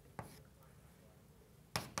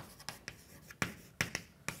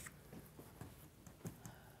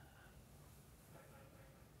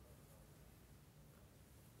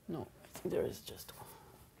 No, I think there is just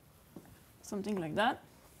something like that.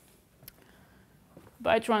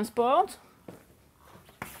 By transport,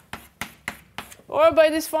 or by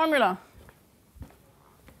this formula.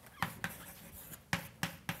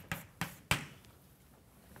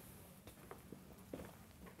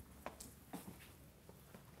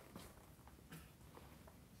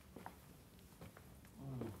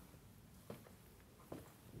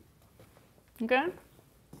 Okay?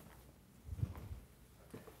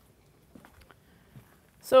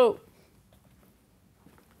 So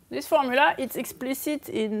this formula, it's explicit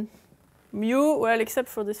in mu, well, except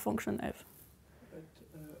for this function f. But,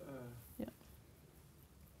 yeah.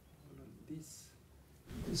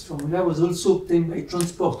 This formula was also obtained by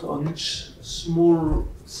transport on each small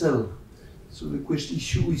cell. So the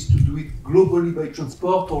issue is to do it globally by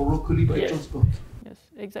transport or locally by transport. Yes,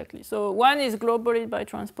 exactly. So one is globally by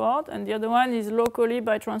transport, and the other one is locally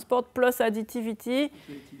by transport plus additivity.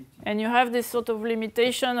 And you have this sort of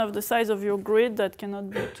limitation of the size of your grid that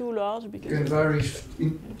cannot be too large because it can vary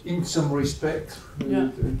in some respect.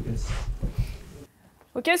 Yeah. Yes.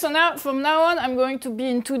 Okay, so now from now on, I'm going to be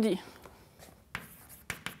in 2D.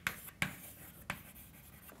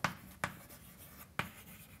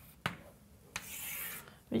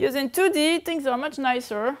 Because in 2D, things are much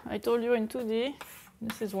nicer. I told you in 2D,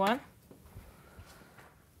 this is 1.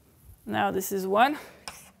 Now this is 1.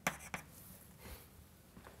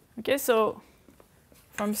 Okay, so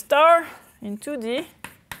from star in 2D,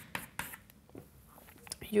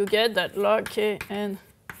 you get that log k n.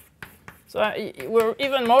 So we're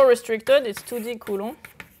even more restricted. It's 2D Coulomb.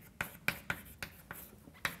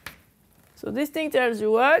 So this thing tells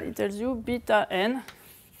you what? It tells you beta n.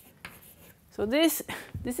 So this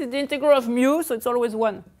is the integral of mu, so it's always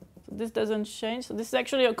 1. So this doesn't change. So this is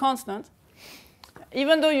actually a constant.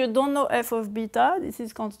 Even though you don't know f of beta, this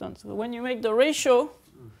is constant. So when you make the ratio,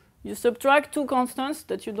 you subtract two constants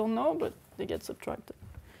that you don't know, but they get subtracted.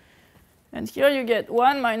 And here you get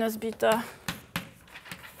 1 minus beta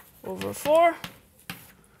over 4.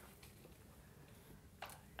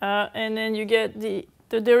 And then you get the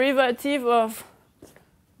derivative of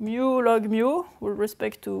mu log mu with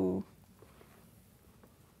respect to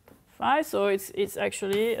phi. So it's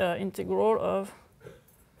actually integral of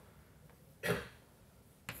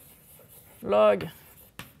log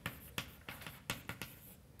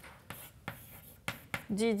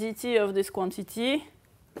d dt of this quantity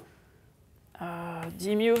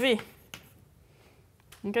d mu v.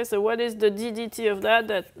 Okay, so what is the d dt of that?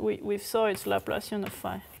 That we saw it's Laplacian of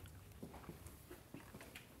phi.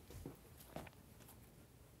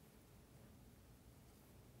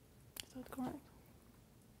 Is that correct?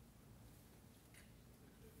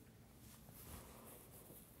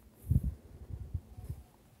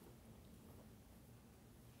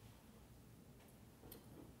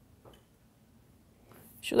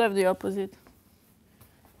 Should have the opposite.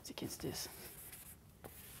 I think it's this.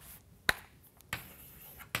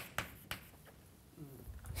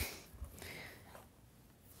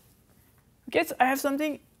 Okay, so I have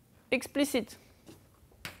something explicit.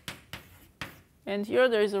 And here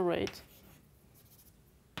there is a rate.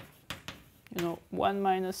 1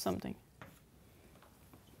 minus something.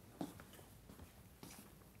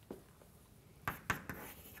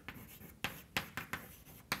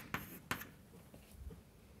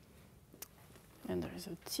 And there is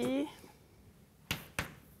a t.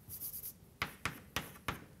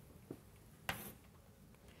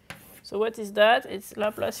 So what is that? It's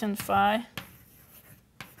Laplacian phi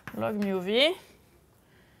log mu v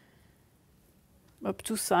up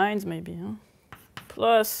to signs maybe, huh?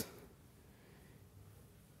 Plus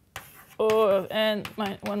O of n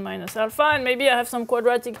 1 minus alpha, and maybe I have some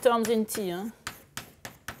quadratic terms in t. Huh?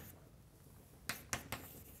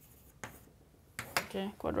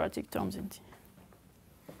 Okay, quadratic terms in t.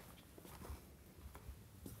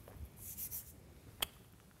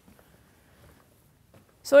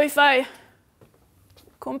 So if I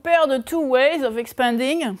compare the two ways of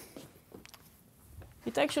expanding,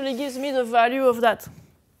 it actually gives me the value of that.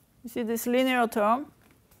 You see this linear term?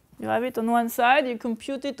 You have it on one side, you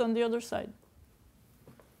compute it on the other side.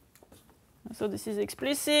 So this is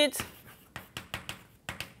explicit.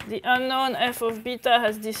 The unknown f of beta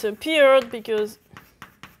has disappeared because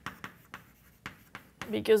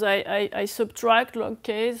I subtract log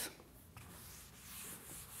k's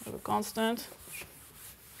of a constant.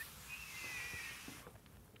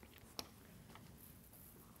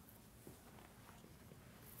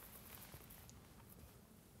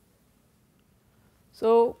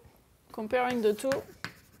 So comparing the two,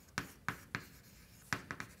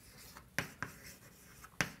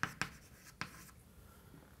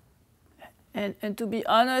 and to be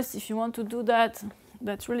honest, if you want to do that,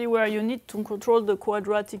 that's really where you need to control the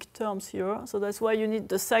quadratic terms here. So that's why you need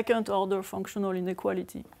the second order functional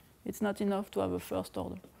inequality. It's not enough to have a first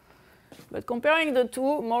order. But comparing the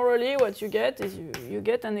two, morally, what you get is you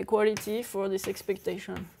get an equality for this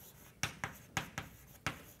expectation.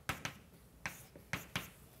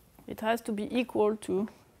 It has to be equal to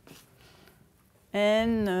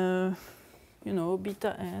n,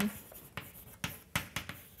 beta n.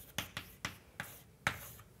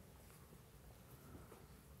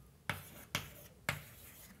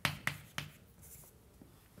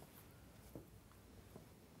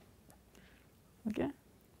 Okay.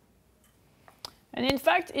 And in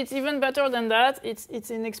fact, it's even better than that. It's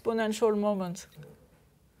in exponential moments.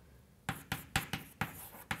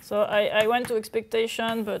 So I went to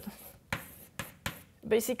expectation, but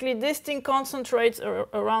basically this thing concentrates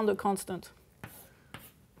around a constant.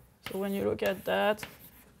 So when you look at that,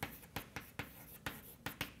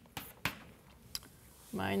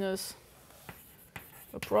 minus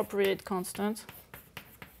appropriate constant,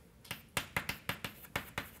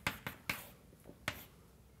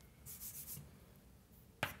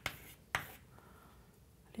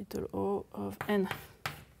 little o of n.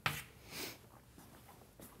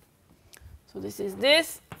 So this is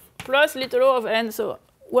this plus little o of n. So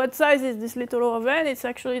what size is this little o of n? It's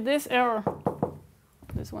actually this error,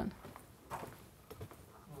 this one.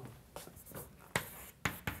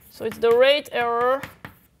 So it's the rate error.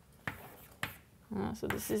 So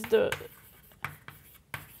this is the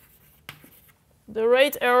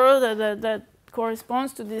rate error that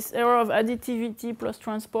corresponds to this error of additivity plus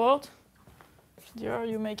transport. The error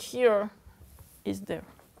you make here is there.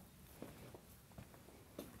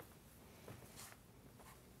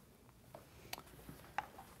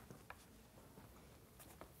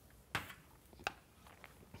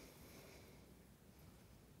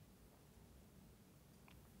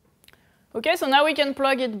 Okay, so now we can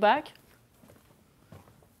plug it back.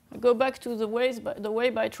 I go back to the way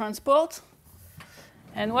by transport.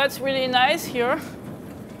 And what's really nice here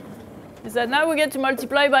is that now we get to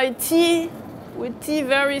multiply by t with t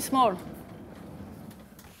very small.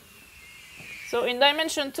 So in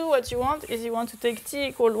dimension 2, what you want is you want to take t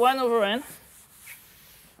equal 1 over n.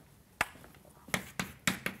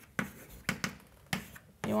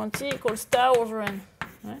 You want t equals tau over n,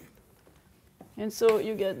 right? And so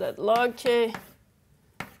you get that log k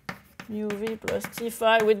mu v plus t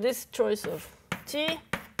phi with this choice of t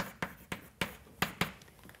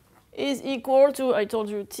is equal to, I told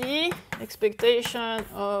you, t expectation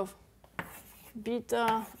of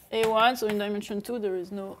beta a1. So in dimension 2, there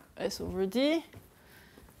is no s over d.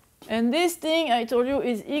 And this thing, I told you,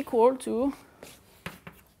 is equal to,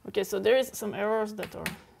 OK, so there is some errors that are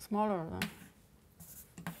smaller than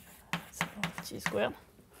t squared.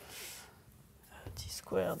 T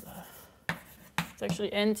squared, it's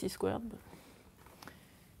actually nt squared. But.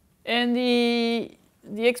 And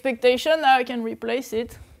the expectation, now I can replace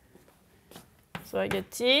it. So I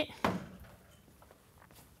get t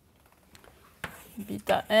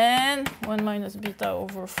beta n, 1 minus beta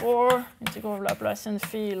over 4, integral of Laplacian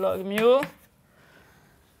phi log mu,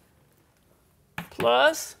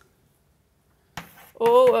 plus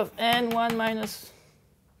O of n, 1 minus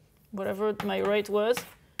whatever my rate was,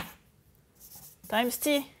 times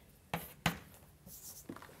t.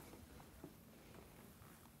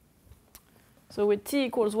 So with t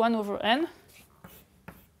equals 1 over n,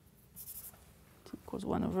 t equals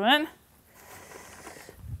 1 over n,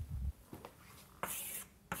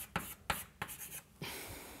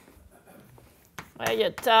 I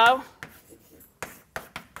get tau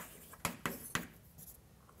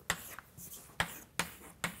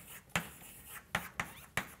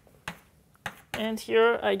and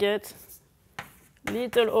here I get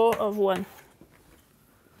little o of 1.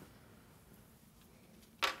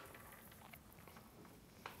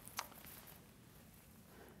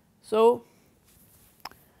 So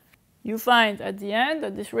you find at the end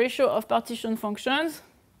that this ratio of partition functions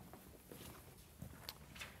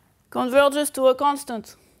converges to a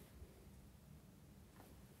constant.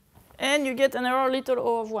 And you get an error little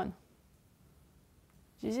o of 1.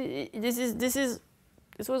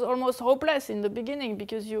 This was almost hopeless in the beginning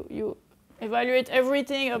because you evaluate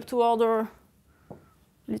everything up to order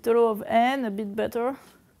little o of n, a bit better.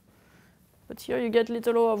 But here you get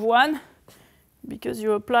little o of 1 because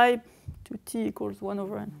you apply to t equals 1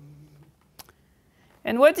 over n.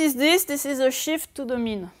 And what is this? This is a shift to the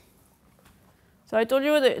mean. So I told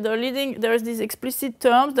you the leading, there's these explicit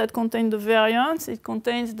terms that contain the variance. It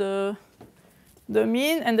contains the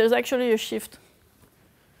mean, and there's actually a shift.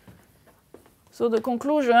 So the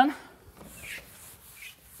conclusion,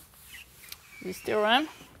 this theorem,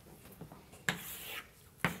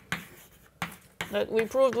 that we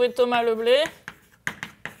proved with Thomas Leblay,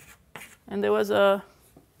 and there was a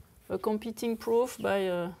competing proof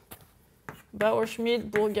by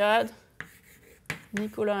Bauer-Schmidt, Bourgade,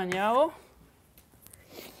 Nicolas, and Yao,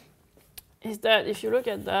 is that if you look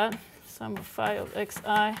at that, sum of phi of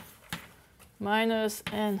xi minus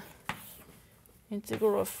n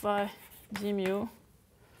integral of phi d mu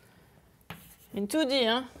in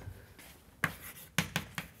 2D,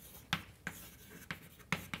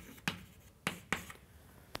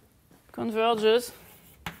 converges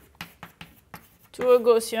to a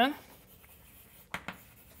Gaussian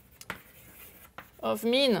of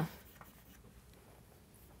mean.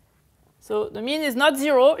 So the mean is not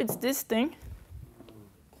 0, it's this thing.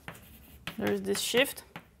 There is this shift.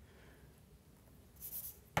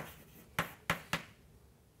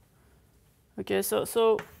 Okay,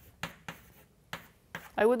 so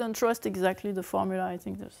I wouldn't trust exactly the formula. I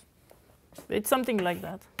think it's something like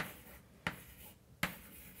that.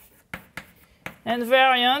 And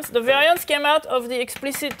variance. The variance came out of the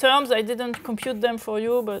explicit terms. I didn't compute them for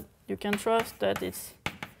you, but you can trust that it's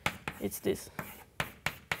this.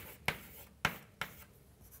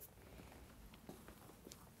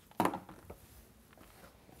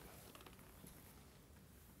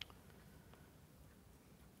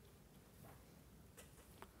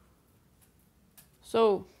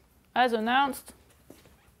 So, as announced,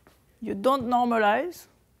 you don't normalize.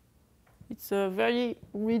 It's a very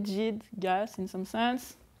rigid gas in some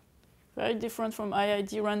sense, very different from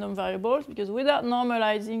IID random variables, because without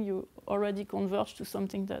normalizing, you already converge to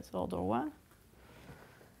something that's order 1. What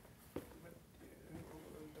do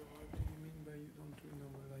you mean by you don't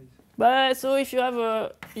normalize? But so if you have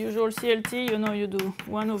a usual CLT, you know you do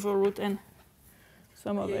 1 over root n,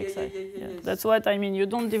 sum of xi. That's what I mean. You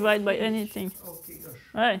don't divide by anything. Okay, gosh.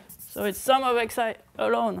 Right. So it's sum of xi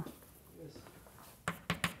alone. Yes.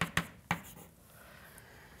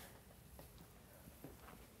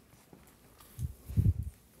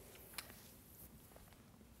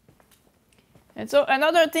 And so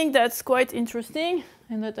another thing that's quite interesting,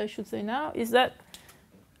 and that I should say now, is that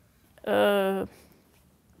so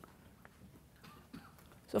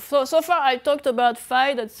far I talked about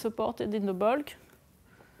phi that's supported in the bulk.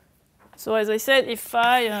 So as I said, if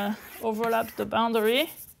phi overlaps the boundary,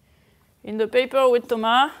 in the paper with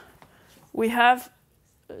Thomas, we have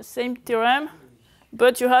the same theorem,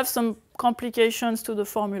 but you have some complications to the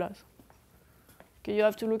formulas. Okay, you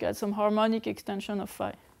have to look at some harmonic extension of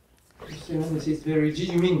phi. When you say it's very rigid,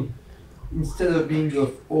 you mean instead of being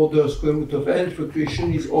of order square root of n,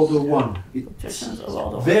 fluctuation is order 1. It's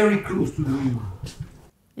very close to the mean.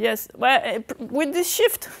 Yes, well, with this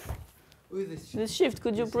shift. With this shift. This shift,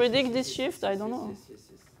 could you predict this shift? I don't know. Yes.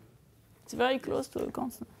 It's very close to a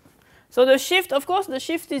constant. So the shift, of course, the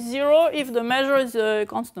shift is 0 if the measure is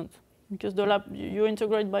constant, because you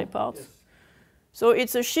integrate by parts. Yes. So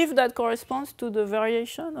it's a shift that corresponds to the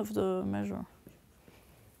variation of the measure.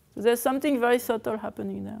 So there's something very subtle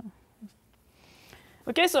happening there.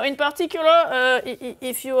 Okay, so in particular,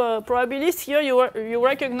 if you are a probabilist here, you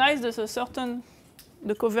recognize there's a certain,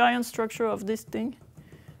 the covariance structure of this thing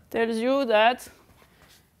tells you that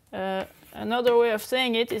another way of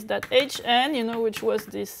saying it is that Hn, you know, which was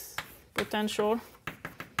this potential,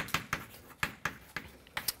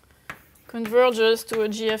 converges to a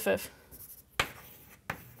GFF.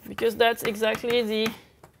 Because that's exactly the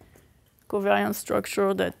covariance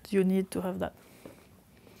structure that you need to have that.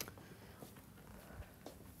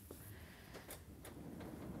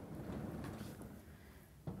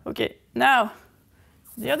 Okay, now,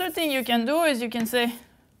 the other thing you can do is you can say,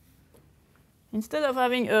 instead of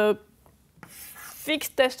having a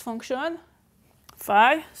fixed test function,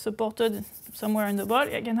 phi, supported somewhere in the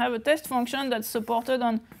bulk, I can have a test function that's supported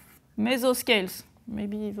on mesoscales,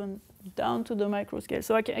 maybe even down to the microscale.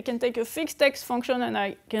 So I can take a fixed text function and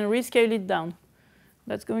I can rescale it down.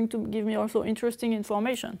 That's going to give me also interesting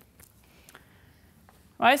information.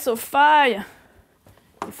 Right, so phi,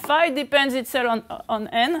 if phi depends itself on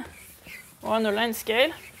n, or on a length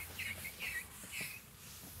scale,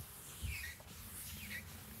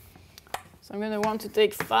 so I'm going to want to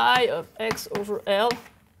take phi of x over L,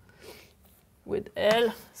 with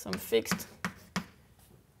L some fixed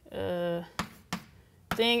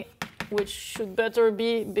thing which should better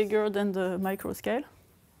be bigger than the microscale.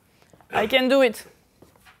 I can do it.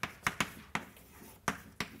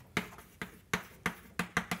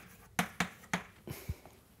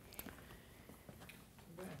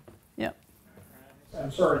 Yeah.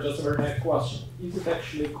 I'm sorry, just a very next question. Is it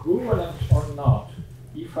actually equivalent or not?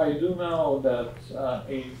 If I do know that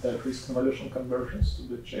that risk convolution conversions to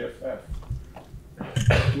the GFF,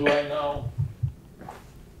 do I know?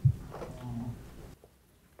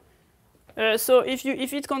 So if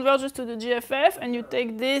it converges to the GFF and you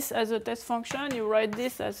take this as a test function, you write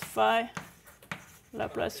this as phi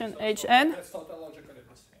Laplacian Hn. It's tautologically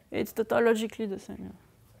the same. It's tautologically the same. Yeah.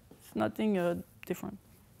 It's nothing different.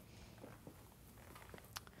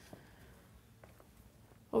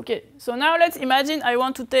 Okay, so now let's imagine I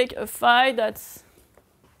want to take a phi that's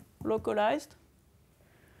localized.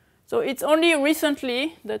 So it's only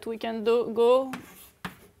recently that we can go.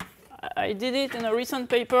 I did it in a recent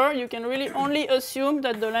paper. You can really only assume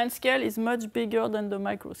that the length scale is much bigger than the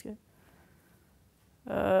microscale.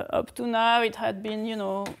 Up to now, it had been,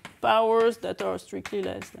 powers that are strictly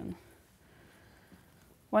less than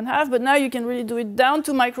 1/2, but now you can really do it down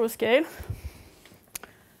to microscale.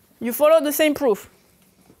 You follow the same proof,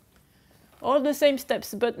 all the same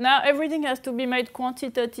steps, but now everything has to be made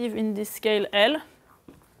quantitative in this scale L.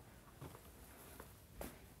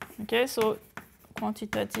 Okay, so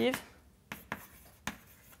quantitative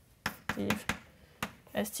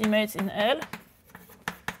estimates in L.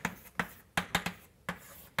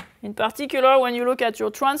 In particular, when you look at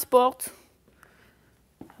your transport,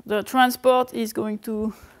 the transport is going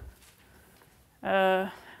to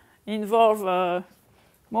involve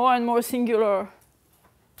more and more singular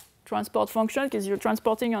transport function because you're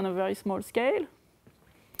transporting on a very small scale.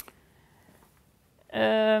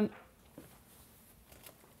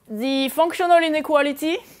 The functional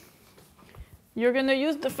inequality, you're going to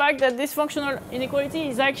use the fact that this functional inequality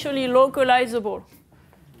is actually localizable.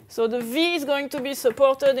 So the V is going to be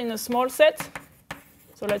supported in a small set.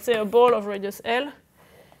 So let's say a ball of radius L.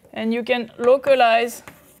 And you can localize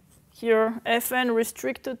here Fn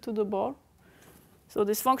restricted to the ball. So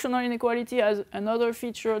this functional inequality has another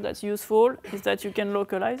feature that's useful, is that you can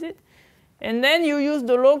localize it. And then you use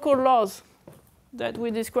the local laws that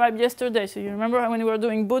we described yesterday. So you remember when we were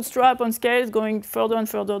doing bootstrap on scales, going further and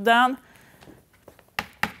further down,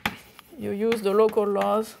 you use the local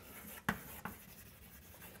laws.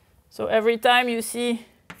 So every time you see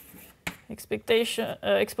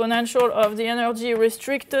exponential of the energy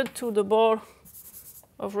restricted to the ball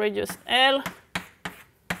of radius L,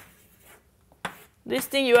 this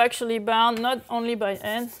thing you actually bound not only by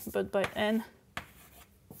n, but by n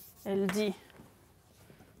LD.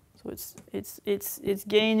 So it's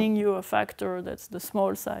gaining you a factor that's the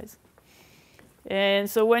small size. And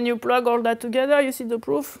so when you plug all that together, you see the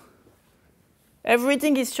proof.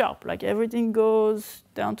 Everything is sharp, like everything goes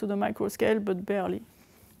down to the micro scale, but barely.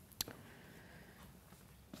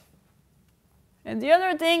 And the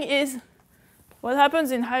other thing is what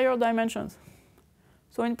happens in higher dimensions.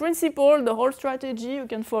 So in principle, the whole strategy you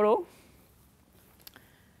can follow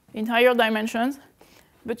in higher dimensions.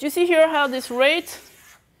 But you see here how this rate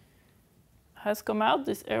has come out,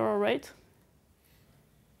 this error rate.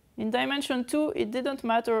 In dimension 2, it didn't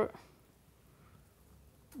matter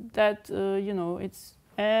that it's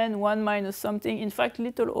n, 1 minus something. In fact,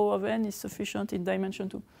 little o of n is sufficient in dimension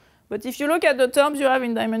 2. But if you look at the terms you have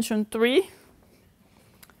in dimension 3,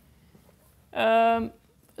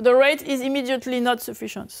 the rate is immediately not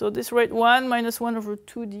sufficient. So this rate 1 minus 1 over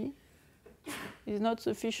 2d is not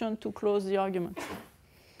sufficient to close the argument.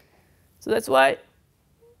 So that's why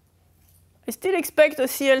I still expect a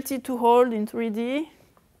CLT to hold in 3D,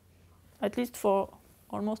 at least for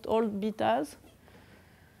almost all betas.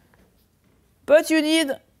 But you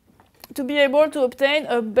need to be able to obtain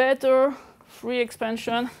a better free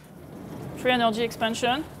energy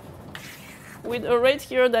expansion with a rate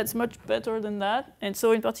here that's much better than that. And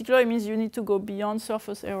so in particular, it means you need to go beyond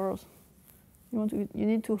surface errors. You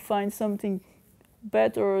need to find something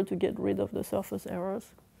better to get rid of the surface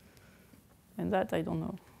errors. And that I don't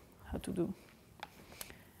know how to do.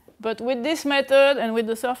 But with this method and with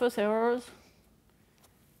the surface errors,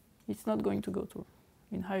 it's not going to go through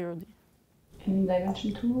in higher D. In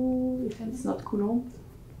dimension 2, if it's not Coulomb?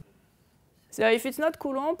 So if it's not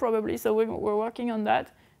Coulomb, probably, so we're working on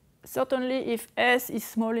that. Certainly, if S is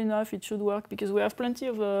small enough, it should work, because we have plenty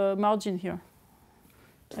of margin here.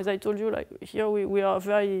 As I told you, like here we are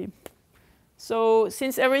very... So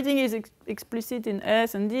since everything is explicit in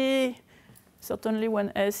S and D, certainly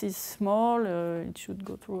when S is small, it should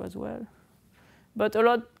go through as well. But a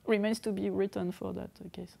lot remains to be written for that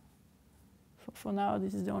case. For now,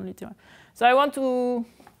 this is the only theorem. So I want to...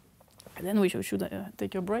 Then we should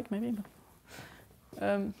take a break, maybe.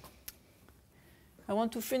 I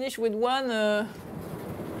want to finish with one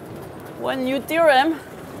new theorem.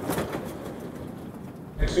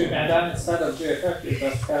 Excuse me, and then instead of JFF, you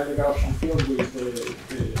just have the Gaussian field with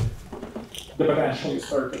the potentially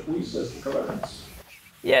started Reese as the covariance.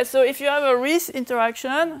 Yeah, so if you have a Reese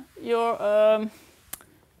interaction, your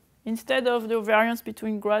instead of the variance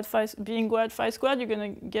between grad phi being grad phi squared, you're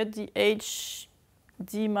going to get the h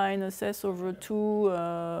d minus s over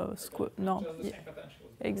 2 square. No, yeah,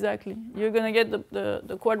 exactly. You're going to get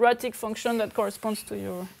the quadratic function that corresponds to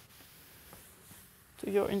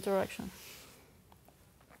your interaction.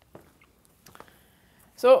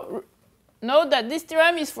 So note that this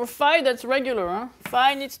theorem is for phi that's regular. Huh?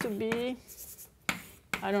 Phi needs to be,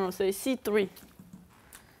 I don't know, say C3.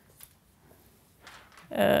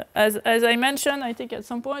 As I mentioned, I think at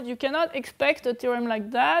some point, you cannot expect a theorem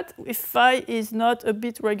like that if phi is not a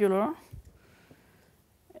bit regular.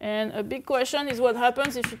 And a big question is what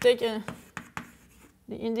happens if you take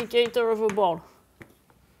the indicator of a ball.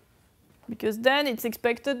 Because then it's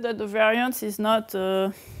expected that the variance is not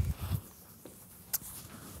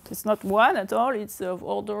it's not 1 at all. It's of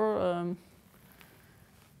order.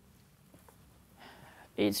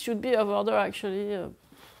 It should be of order actually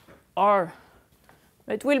R.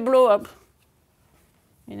 It will blow up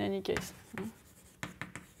in any case.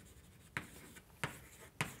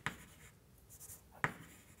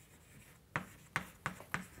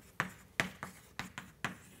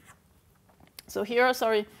 So here,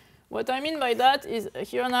 sorry, what I mean by that is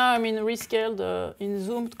here now I'm in rescaled, in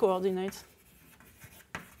zoomed coordinates.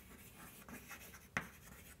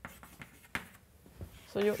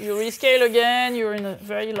 So you rescale again, you're in a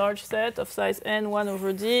very large set of size n, 1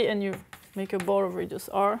 over d, and you make a ball of radius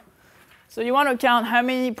r. So you want to count how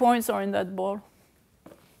many points are in that ball.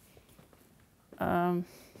 And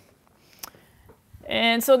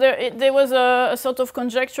so there was a sort of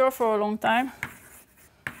conjecture for a long time,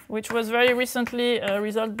 which was very recently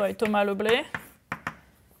resolved by Thomas Leblay,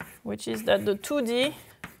 which is that the 2D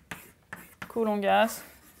Coulomb gas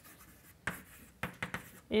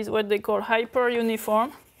is what they call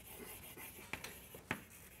hyper-uniform.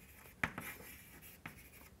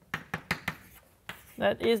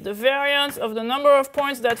 That is the variance of the number of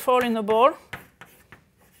points that fall in a ball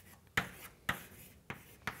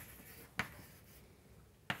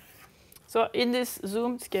so in this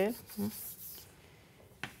zoomed scale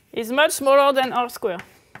is much smaller than r squared.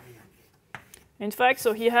 In fact,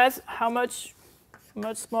 so he has how much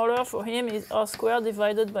smaller for him is r squared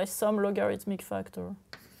divided by some logarithmic factor.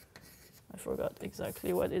 I forgot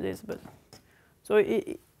exactly what it is, but so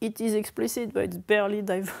it is explicit, but it's barely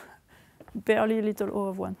little o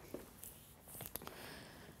of 1.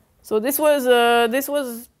 So this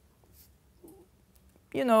was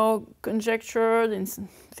you know, conjectured in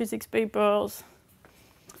physics papers.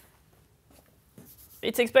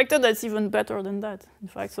 It's expected that it's even better than that, in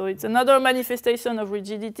fact. So it's another manifestation of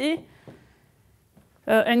rigidity.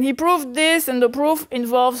 And he proved this, and the proof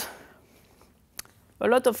involves a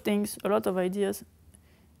lot of things, a lot of ideas.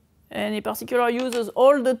 And in particular, uses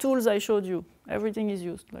all the tools I showed you. Everything is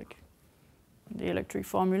used, like the electric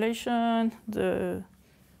formulation, the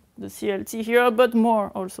CLT here, but more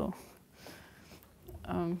also.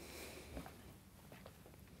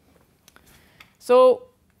 So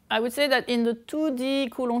I would say that in the 2D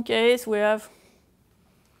Coulomb case, we have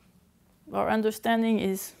our understanding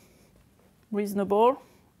is reasonable,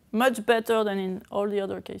 much better than in all the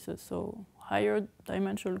other cases. So higher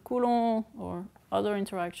dimensional Coulomb or other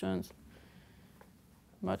interactions,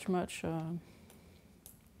 much more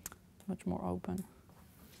open.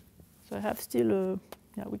 So I have still,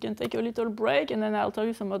 yeah, we can take a little break, and then I'll tell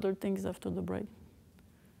you some other things after the break.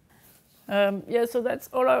 Yeah, so that's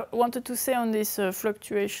all I wanted to say on these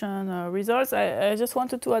fluctuation results. I just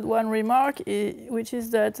wanted to add one remark, which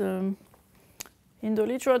is that in the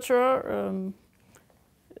literature,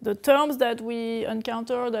 the terms that we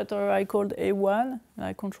encounter that are I called A1,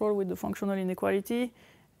 I control with the functional inequality,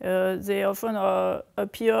 they often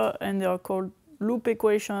appear and they are called loop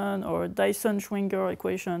equation or Dyson-Schwinger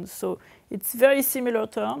equations. So it's very similar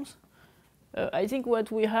terms. I think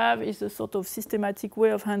what we have is a sort of systematic way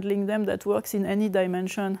of handling them that works in any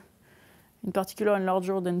dimension, in particular and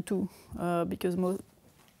larger than 2, because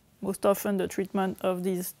most often the treatment of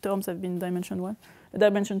these terms have been dimension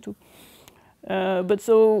 2. But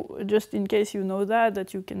so just in case you know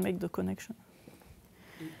that you can make the connection.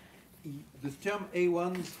 The term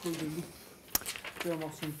A1 is called the loop term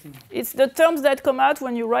or something? It's the terms that come out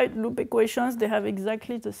when you write loop equations. They have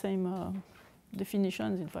exactly the same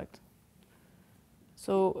definitions, in fact.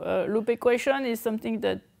 So loop equation is something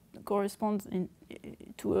that corresponds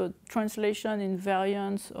to a translation in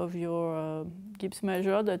variance of your Gibbs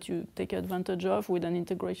measure that you take advantage of with an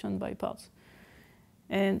integration by parts.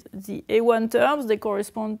 And the A1 terms, they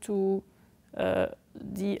correspond to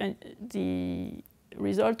the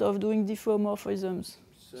result of doing diffeomorphisms.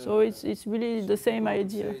 So it's really the same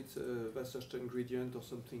idea. It's a Wasserstein gradient or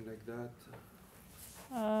something like that.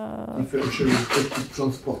 Differential with respect to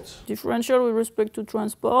transport. Differential with respect to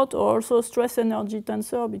transport, or also stress energy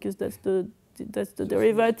tensor, because that's the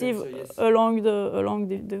derivative along the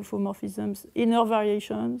diffeomorphisms, inner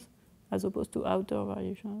variations as opposed to outer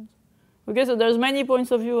variations. Okay, so there's many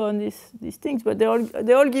points of view on these things, but they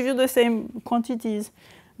all give you the same quantities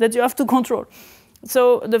that you have to control.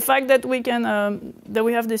 So the fact that we can that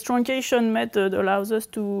we have this truncation method allows us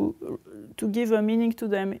to give a meaning to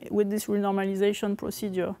them with this renormalization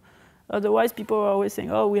procedure. Otherwise, people are always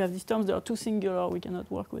saying, "Oh, we have these terms; they are too singular; we cannot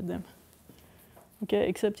work with them." Okay,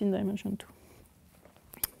 except in dimension 2.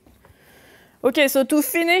 Okay, so to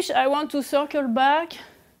finish, I want to circle back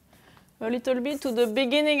a little bit to the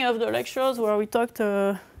beginning of the lectures where we talked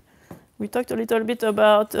a little bit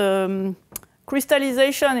about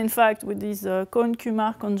crystallization, in fact, with this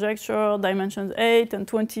Cohn-Kumar conjecture, dimensions 8 and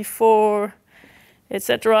 24,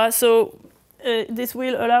 etc. So this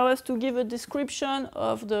will allow us to give a description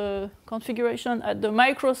of the configuration at the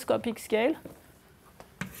microscopic scale.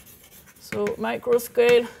 So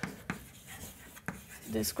microscale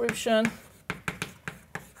description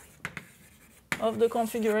of the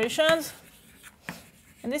configurations.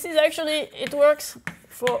 And this is actually, it works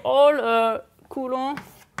for all Coulomb,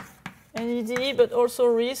 NED, but also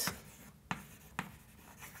Rees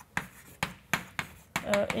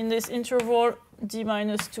in this interval d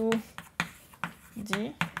minus 2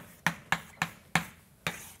 d.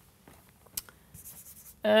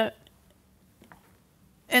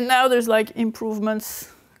 And now there's like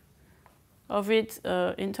improvements of it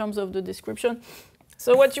in terms of the description.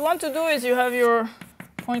 So what you want to do is you have your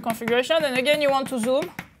point configuration, and again you want to zoom.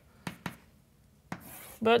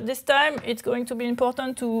 But this time it's going to be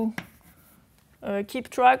important to keep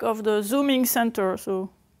track of the zooming center. So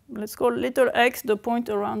let's call little x the point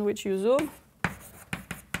around which you zoom.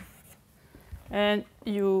 And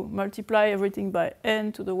you multiply everything by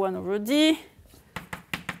n to the 1 over d.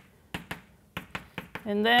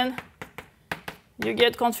 And then you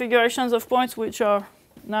get configurations of points which are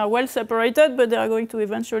now well separated, but they are going to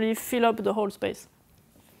eventually fill up the whole space.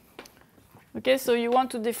 Okay, so you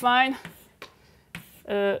want to define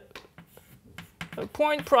a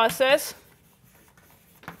point process,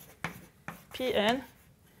 Pn,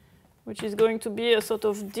 which is going to be a sort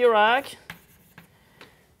of Dirac.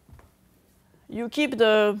 You keep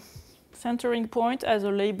the centering point as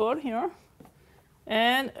a label here,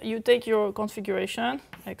 and you take your configuration,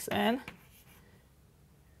 xn,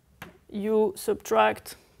 you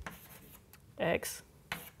subtract x,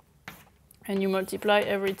 and you multiply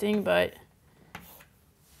everything by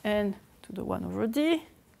n to the 1 over d.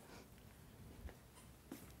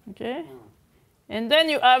 Okay? And then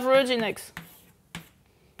you average in x.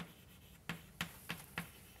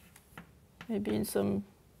 Maybe in some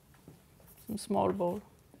small ball.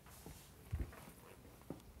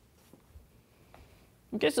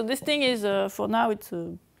 Okay, so this thing is, for now, it's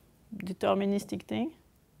a deterministic thing.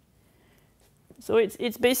 So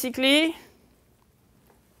it's basically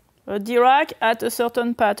a Dirac at a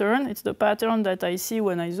certain pattern. It's the pattern that I see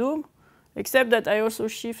when I zoom, except that I also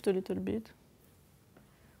shift a little bit.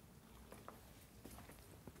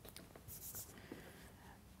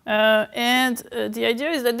 And the idea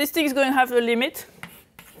is that this thing is going to have a limit.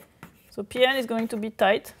 So Pn is going to be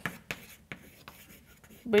tight,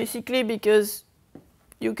 basically because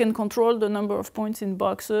you can control the number of points in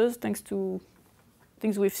boxes thanks to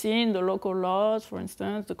things we've seen, the local laws, for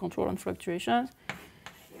instance, the control on fluctuations.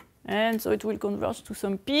 And so it will converge to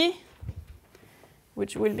some P,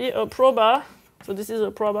 which will be a proba. So this is a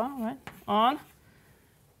proba, right? On,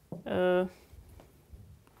 if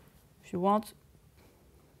you want,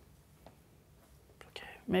 okay,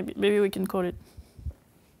 maybe we can call it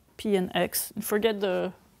P and X. And forget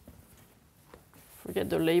the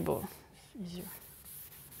label. It's easier.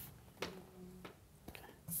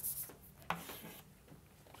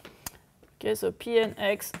 Okay, so P and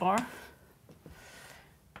X are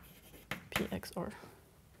PXR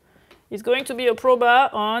is going to be a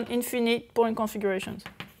proba on infinite point configurations.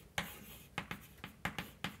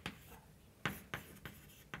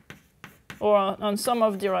 Or on some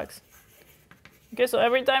of Diracs. Okay, so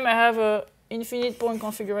every time I have an infinite point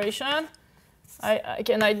configuration, I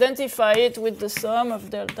can identify it with the sum of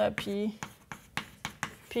delta P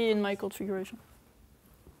in my configuration.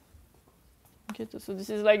 Okay, so this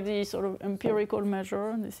is like the sort of empirical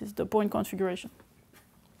measure. This is the point configuration.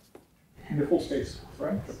 In the full space,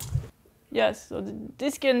 right? Yes. So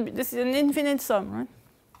this is an infinite sum, right?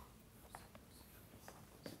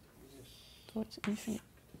 So it's infinite.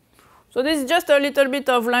 So this is just a little bit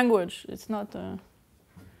of language. It's not.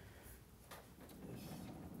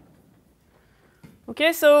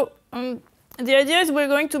 Okay. So the idea is we're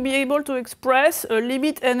going to be able to express a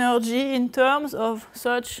limit energy in terms of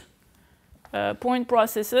such point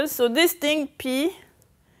processes. So this thing P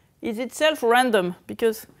is itself random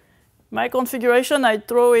because my configuration, I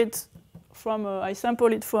throw it from I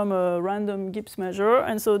sample it from a random Gibbs measure,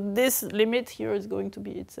 and so this limit here is going to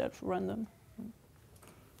be itself random.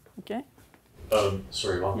 Okay.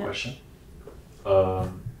 Sorry, one question.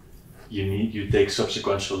 You take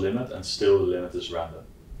subsequential limit, and still the limit is random,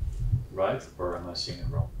 right? Or am I seeing it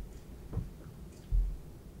wrong?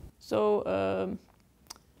 So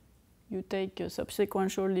you take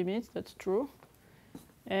subsequential limits. That's true.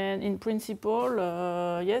 And in principle,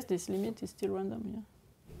 yes, this limit is still random.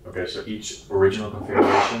 Yeah. Okay, so each original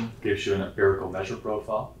configuration gives you an empirical measure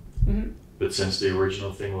profile. Mm-hmm. But since the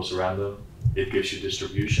original thing was random, it gives you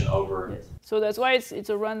distribution over. Yes. So that's why it's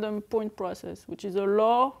a random point process, which is a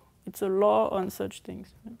law. It's a law on such things.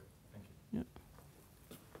 Thank you. Yeah.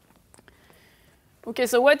 Okay,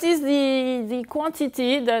 so what is the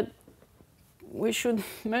quantity that we should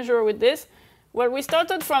measure with this? Well, we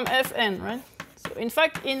started from Fn, right? So in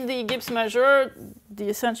fact, in the Gibbs measure, the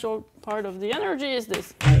essential part of the energy is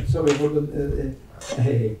this. Sorry, hold on.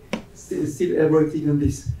 Still elaborating on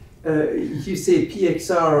this. If you say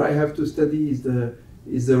PXR, I have to study is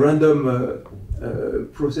the random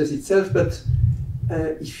process itself. But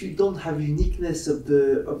if you don't have uniqueness of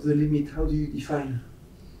the limit, how do you define?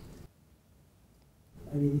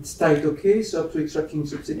 I mean, it's tight, okay. So up to extracting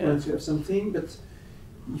subsequence, you have something. But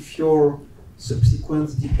if your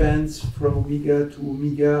subsequence depends from omega to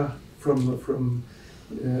omega on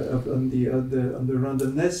the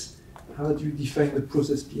randomness, how do you define the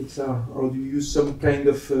process PXR? Or do you use some kind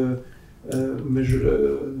of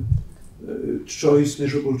measurable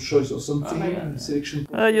choice or something, selection?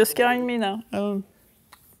 You're scaring me now.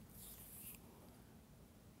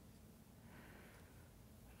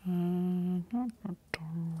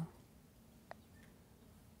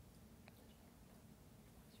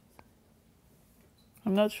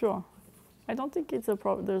 I'm not sure. I don't think it's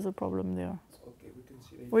there's a problem there. Okay, we can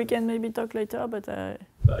see later. We can maybe talk later, but I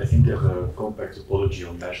think you have a compact topology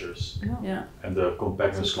on measures. yeah. And the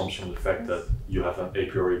compactness comes from the fact that you have an a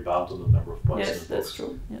priori bound on the number of points in Yes, the that's box.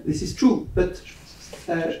 true. Yeah. This is true, but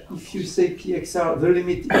if you say PXR, the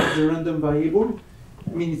limit is the random variable.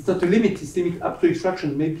 I mean, it's not a limit, it's limit up to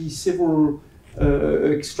extraction. Maybe several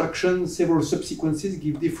extractions, several subsequences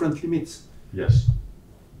give different limits. Yes.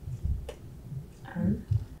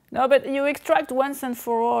 No, but you extract once and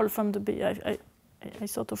for all from the I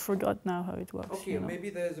sort of forgot now how it works. Okay, you know? maybe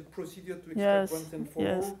there's a procedure to extract Yes, once and for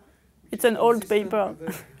yes. all. It's an old consistent paper. with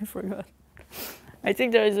the- I forgot. I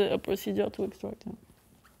think there is a procedure to extract them.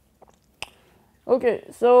 Okay,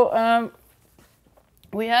 so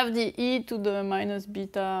we have the e to the minus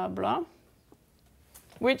beta blah,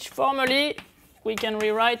 which formally we can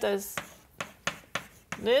rewrite as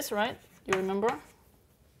this, right? You remember?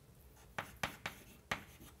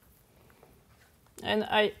 And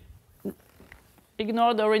I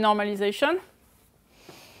ignore the renormalization.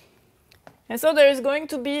 And so there is going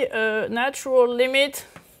to be a natural limit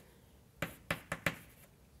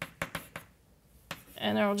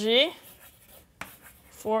energy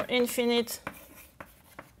for infinite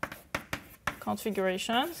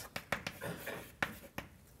configurations,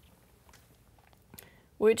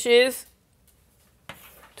 which is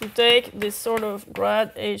to take this sort of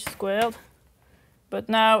grad h squared, but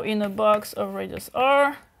now in a box of radius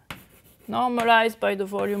r, normalized by the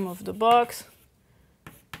volume of the box.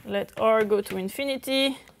 Let r go to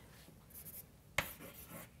infinity.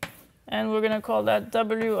 And we're going to call that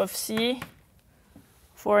W of C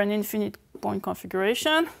for an infinite point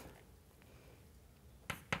configuration.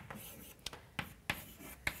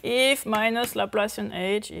 If minus Laplacian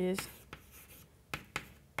H is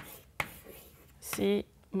C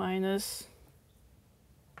minus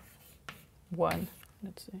 1,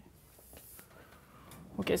 let's say.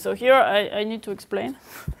 Okay, so here I need to explain.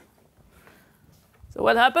 So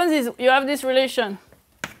what happens is you have this relation.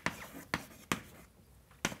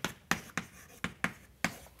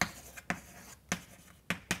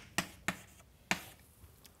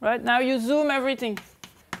 Right, now you zoom everything.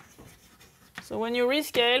 So when you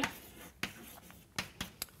rescale,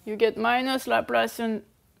 you get minus Laplacian.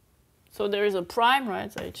 So there is a prime,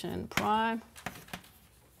 right? So Hn prime.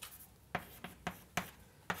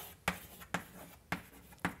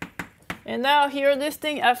 And now here, this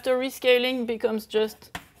thing after rescaling becomes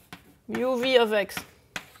just mu v of x.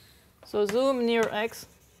 So zoom near x,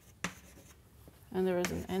 and there is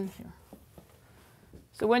an n here.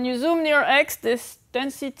 So when you zoom near x, this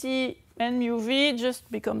density n mu v just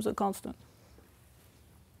becomes a constant.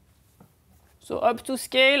 So up to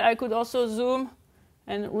scale, I could also zoom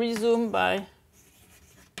and rezoom by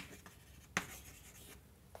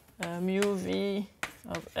mu v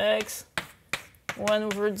of x 1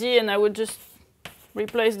 over d, and I would just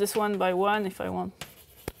replace this one by 1 if I want.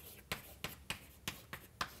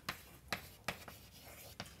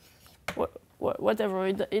 Whatever,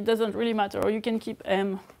 it doesn't really matter. Or you can keep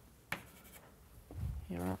m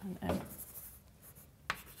here and m.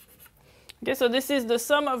 Okay, so this is the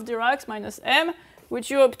sum of Dirac's minus m,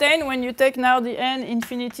 which you obtain when you take now the n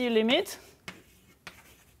infinity limit.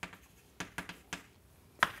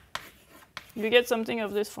 You get something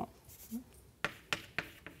of this form.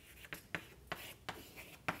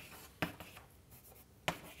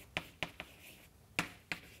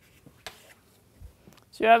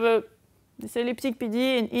 So you have this elliptic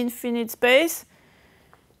PD in infinite space.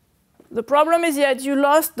 The problem is that you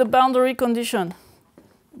lost the boundary condition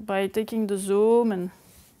by taking the zoom, and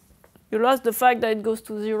you lost the fact that it goes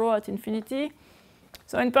to 0 at infinity.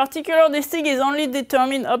 So in particular, this thing is only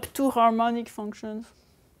determined up to harmonic functions.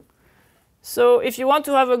 So if you want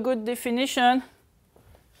to have a good definition,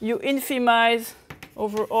 you infimize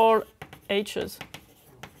over all h's,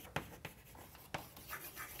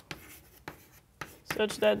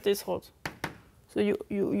 such that this holds. So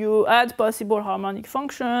you add possible harmonic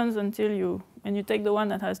functions until you take the one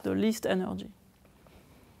that has the least energy.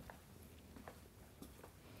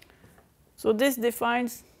 So this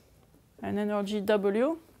defines an energy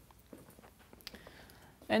W.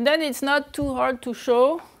 And then it's not too hard to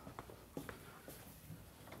show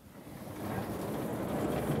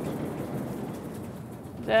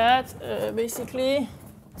that basically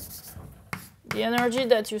the energy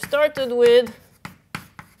that you started with,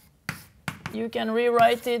 you can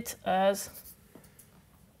rewrite it as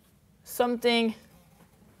something,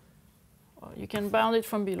 or you can bound it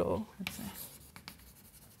from below, let's say.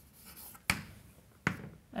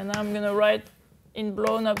 And I'm going to write in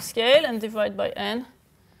blown up scale and divide by n.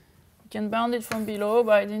 You can bound it from below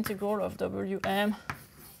by the integral of Wm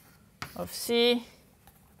of c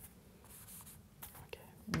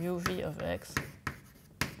mu v of x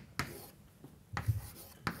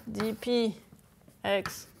dp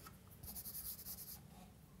x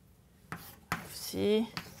of c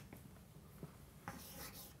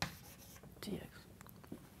dx.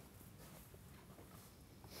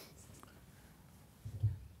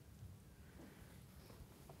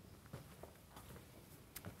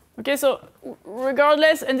 Okay, so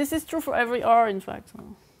regardless, and this is true for every r, in fact.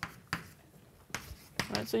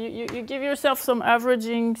 Right, so you give yourself some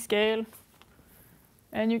averaging scale,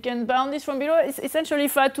 and you can bound this from below. It's essentially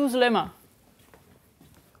Fatou's lemma.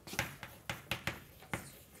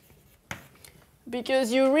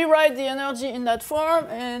 Because you rewrite the energy in that form,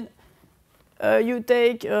 and you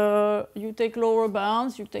take lower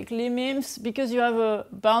bounds, you take limims. Because you have a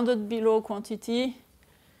bounded below quantity,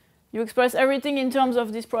 you express everything in terms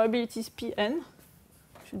of these probabilities Pn.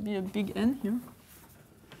 Should be a big N here.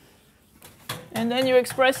 And then you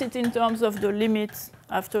express it in terms of the limits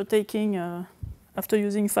after taking, after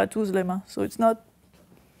using Fatou's lemma. So it's not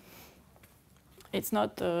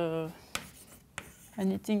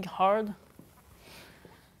anything hard.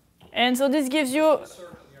 And so this gives you. What is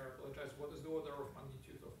the order of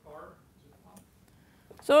magnitude of r?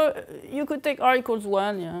 So you could take r equals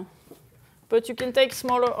 1, yeah. But you can take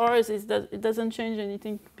smaller r's. It doesn't change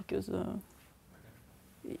anything because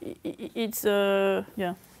it's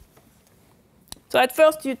yeah. So at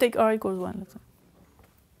first you take r equals 1. Let's say.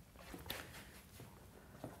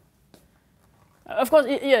 Of course,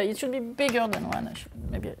 yeah, it should be bigger than 1.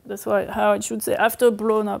 Maybe that's how it should say after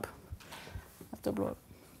blown up. After blow up.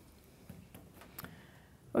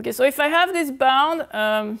 Okay, so if I have this bound,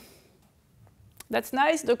 that's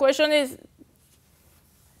nice. The question is,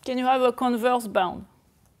 can you have a converse bound?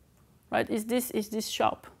 Right? Is this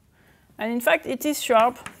sharp? And in fact, it is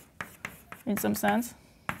sharp in some sense,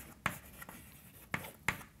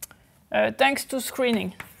 thanks to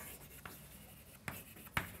screening.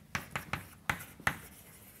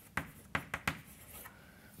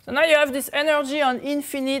 So now you have this energy on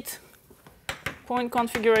infinite point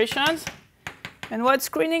configurations. And what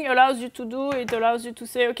screening allows you to do, it allows you to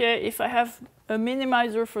say, OK, if I have a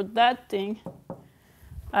minimizer for that thing,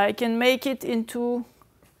 I can make it into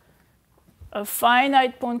a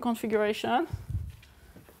finite point configuration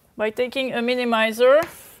by taking a minimizer,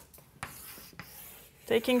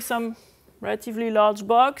 taking some relatively large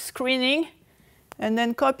box, screening, and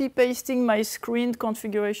then copy-pasting my screened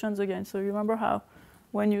configurations again. So remember how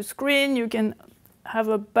when you screen, you can have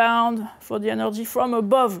a bound for the energy from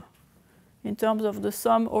above in terms of the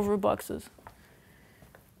sum over boxes.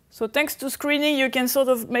 So thanks to screening, you can sort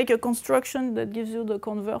of make a construction that gives you the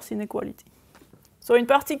converse inequality. So in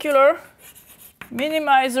particular,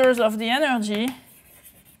 minimizers of the energy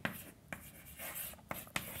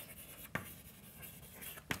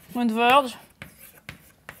converge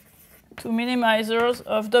to minimizers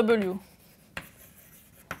of W.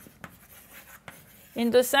 In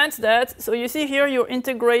the sense that, so you see here you're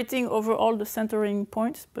integrating over all the centering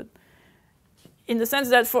points, but in the sense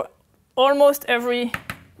that for almost every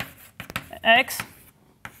x,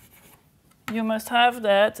 you must have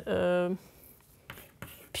that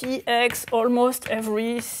px almost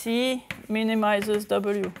every c minimizes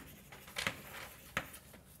W.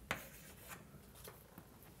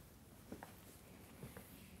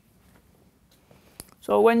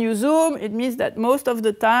 So when you zoom, it means that most of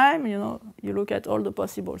the time, you look at all the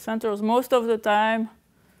possible centers. Most of the time,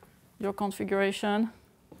 your configuration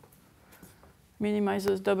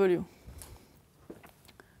minimizes W.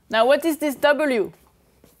 Now, what is this W?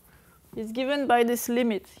 It's given by this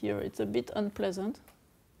limit here. It's a bit unpleasant.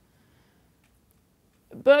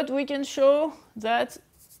 But we can show that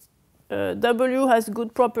W has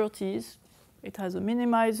good properties. It has a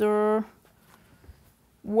minimizer.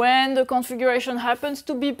 When the configuration happens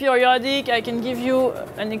to be periodic, I can give you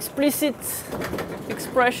an explicit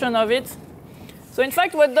expression of it. So in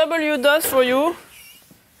fact, what W does for you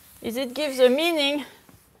is it gives a meaning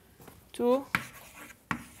to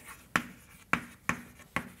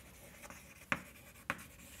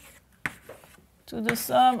the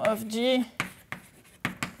sum of G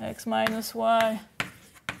x minus y,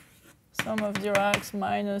 sum of Dirac's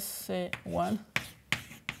minus, say, 1,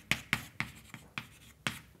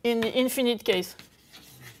 in the infinite case.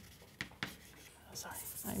 Sorry,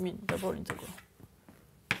 I mean double integral.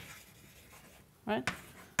 Right?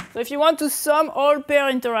 So if you want to sum all pair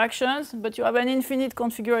interactions, but you have an infinite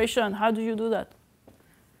configuration, how do you do that?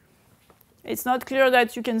 It's not clear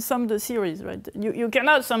that you can sum the series, right? You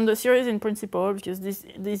cannot sum the series in principle because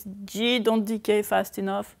this G don't decay fast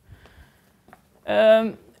enough.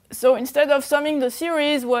 So instead of summing the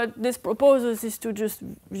series, what this proposes is to just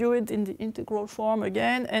view it in the integral form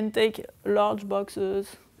again and take large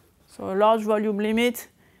boxes. So a large volume limit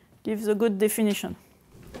gives a good definition.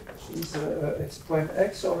 Is x prime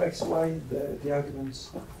x or xy the arguments?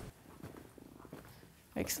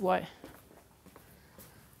 xy.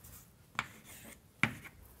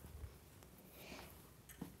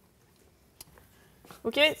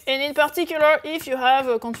 Okay, and in particular, if you have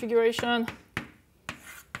a configuration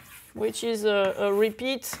which is a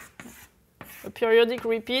repeat, a periodic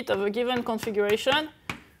repeat of a given configuration,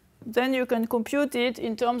 then you can compute it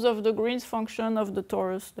in terms of the Green's function of the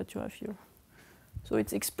torus that you have here. So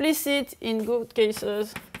it's explicit in good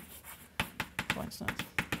cases, for instance.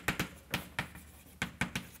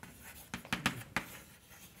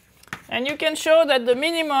 And you can show that the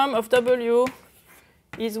minimum of W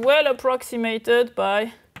is well approximated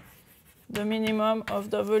by the minimum of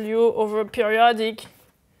W over periodic,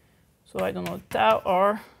 so I don't know, tau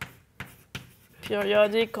R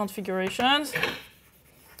periodic configurations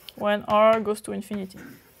when R goes to infinity.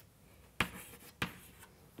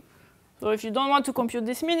 So if you don't want to compute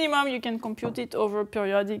this minimum, you can compute it over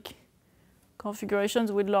periodic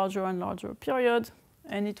configurations with larger and larger periods,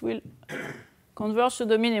 and it will converge to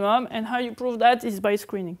the minimum. And how you prove that is by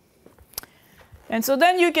screening. And so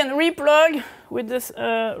then you can replug with this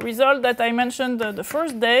result that I mentioned the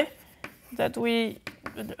first day, that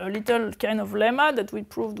a little kind of lemma that we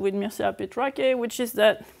proved with Mircea Petrache, which is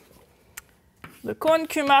that the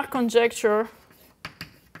Cohn-Kumar conjecture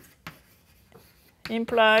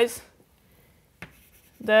implies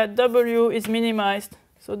that W is minimized.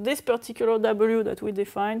 So this particular W that we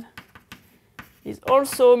defined is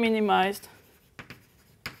also minimized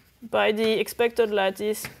by the expected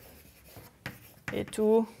lattice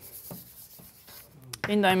A2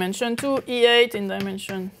 in dimension 2, E8 in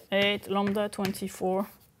dimension 8, lambda 24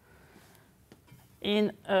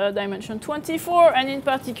 in dimension 24. And in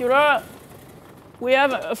particular, we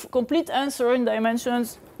have a complete answer in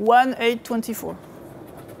dimensions 1, 8, 24.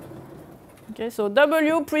 Okay, so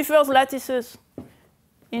W prefers lattices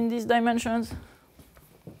in these dimensions.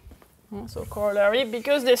 So corollary,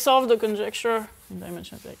 because they solve the conjecture in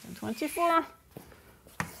dimensions 8 and 24.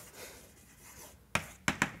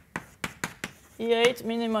 E8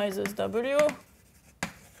 minimizes W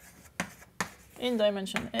in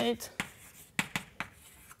dimension 8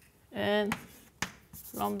 and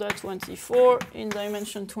lambda 24 in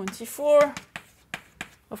dimension 24.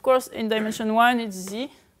 Of course, in dimension 1, it's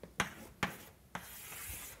Z.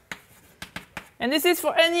 And this is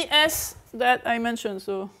for any S that I mentioned,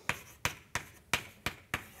 so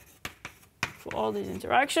for all these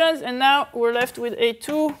interactions. And now we're left with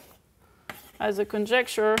A2 as a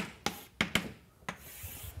conjecture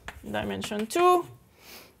in dimension 2.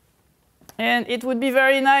 And it would be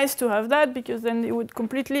very nice to have that, because then it would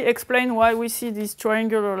completely explain why we see these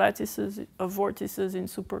triangular lattices of vortices in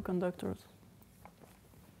superconductors,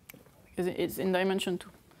 because it's in dimension 2.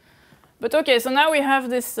 But OK, so now we have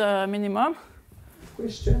this minimum.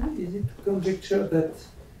 Question, is it conjecture that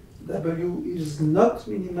W is not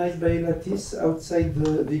minimized by a lattice outside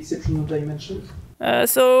the exceptional dimensions?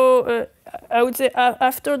 I would say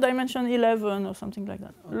after dimension 11 or something like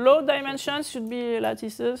that. Okay. Low dimensions should be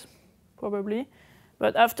lattices, probably.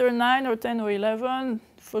 But after 9 or 10 or 11,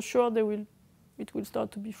 for sure it will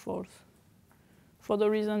start to be false, for the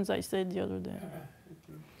reasons I said the other day.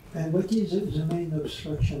 And what is the main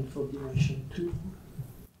obstruction for dimension 2?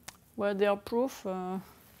 Well, their proof.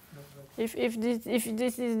 If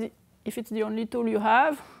it's the only tool you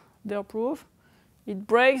have, their proof, it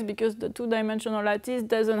breaks because the two-dimensional lattice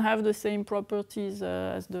doesn't have the same properties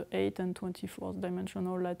as the 8 and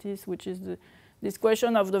 24-dimensional lattice, which is this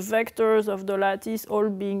question of the vectors of the lattice all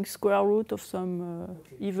being square root of some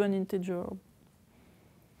even integer.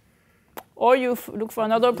 Or you look for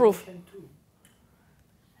another proof.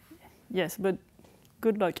 Yes, but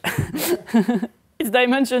good luck. It's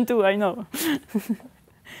dimension 2, I know.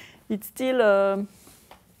 It's still,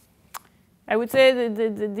 I would say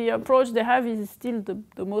the approach they have is still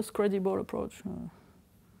the most credible approach.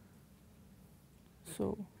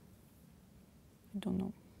 So, I don't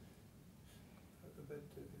know.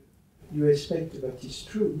 You expect that is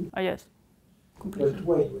true. Ah, yes. Completely. But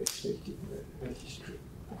why you expect that is true?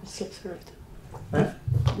 It's observed. Huh?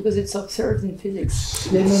 Because it's observed in physics.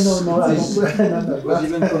 Yeah, no, I It was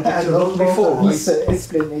even I predicted don't before, know this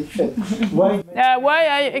explanation. Why? Why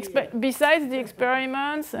I expect, besides the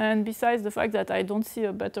experiments and besides the fact that I don't see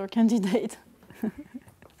a better candidate,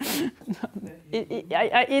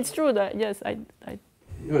 it's true that, yes, I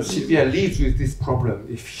You know, Sylvia lives with this problem.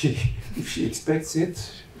 If she expects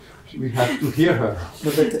it, we have to hear her.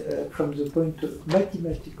 No, but from the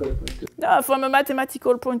mathematical point of view. No, from a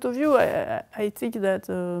mathematical point of view, I think that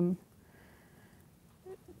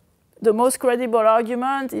the most credible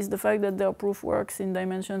argument is the fact that their proof works in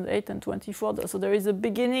dimensions 8 and 24. So there is a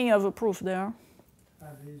beginning of a proof there.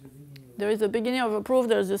 There is a beginning of a proof.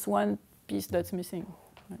 There's just one piece that's missing.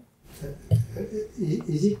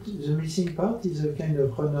 Is it the missing part? Is a kind of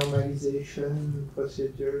renormalization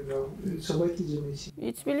procedure? No. So what is the missing?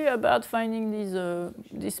 It's really about finding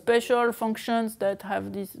these special functions that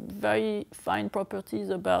have these very fine properties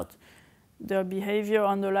about their behavior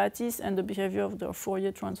on the lattice and the behavior of their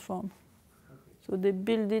Fourier transform. So they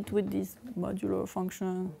build it with this modular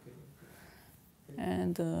function.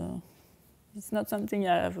 And it's not something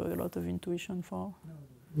I have a lot of intuition for.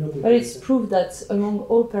 No, But it's proved that among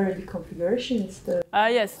all periodic configurations, the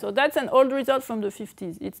Yes, so that's an old result from the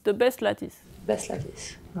 50s. It's the best lattice. best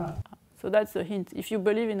lattice. So that's a hint. If you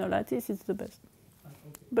believe in a lattice, it's the best.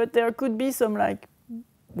 But there could be some like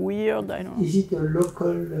weird, I don't know. Is it a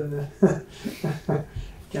local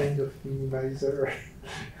kind of minimizer?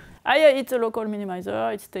 Yeah, it's a local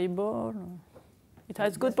minimizer. It's stable. It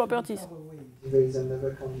has good properties. If there is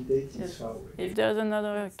another candidate, it's Yes. far away. If there's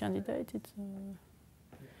another candidate, it's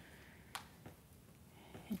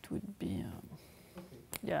it would be.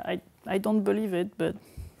 Yeah, I don't believe it, but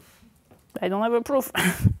I don't have a proof.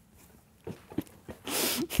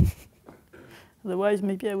 Otherwise,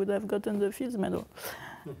 maybe I would have gotten the Fields medal.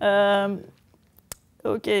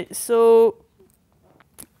 Okay, so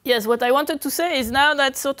yes, what I wanted to say is now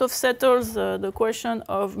that sort of settles the question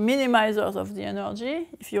of minimizers of the energy,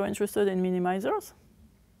 if you're interested in minimizers,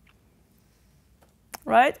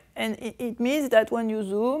 right? And it means that when you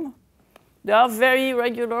zoom, they are very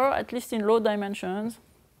regular, at least in low dimensions.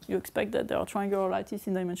 You expect that there are triangular lattices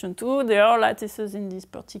in dimension 2. There are lattices in these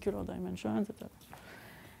particular dimensions, etc.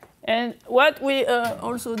 And what we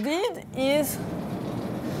also did is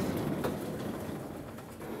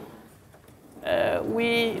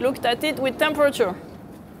we looked at it with temperature.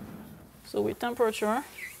 So with temperature,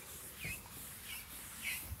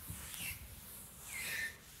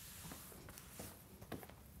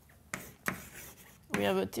 we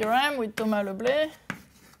have a theorem with Thomas Leblay,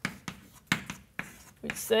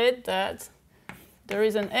 which said that there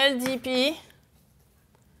is an LDP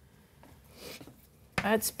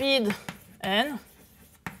at speed n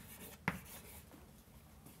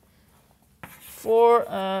for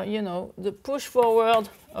the push forward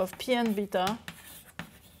of p and beta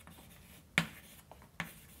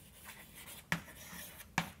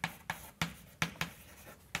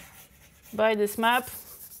by this map.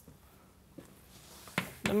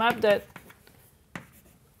 The map that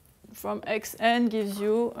from xn gives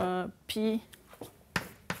you p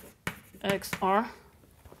xr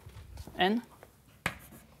n.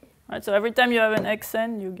 Right, so every time you have an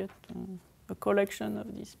xn, you get a collection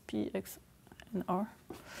of these p, x, and r.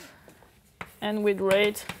 And with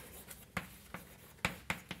rate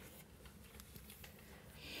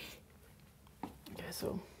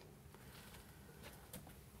so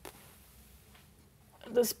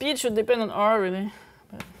the speed should depend on r really.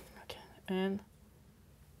 But, okay. And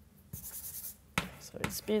so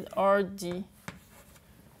it's speed rd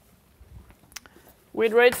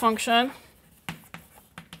with rate function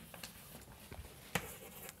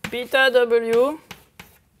beta w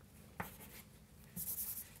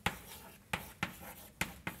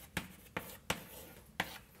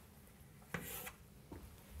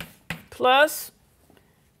plus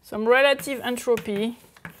some relative entropy,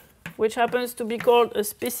 which happens to be called a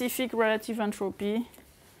specific relative entropy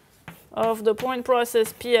of the point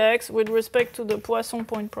process Px with respect to the Poisson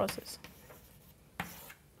point process.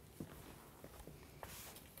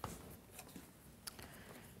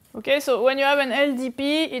 Okay, so when you have an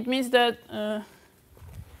LDP, it means that, so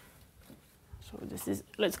this is,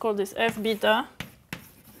 let's call this F beta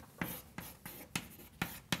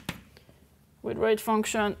with rate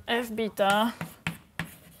function F beta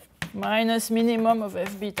minus minimum of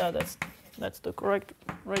F beta. That's the correct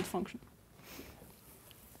rate function.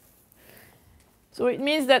 So it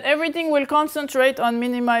means that everything will concentrate on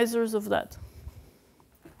minimizers of that.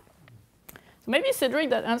 So maybe, Cedric,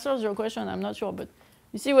 that answers your question. I'm not sure. But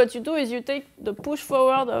you see, what you do is you take the push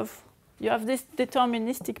forward of, you have this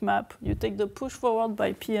deterministic map. You take the push forward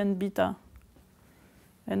by P and beta.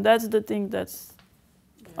 And that's the thing that's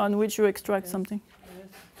on which you extract something.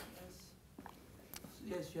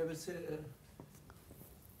 Yes, you have a set.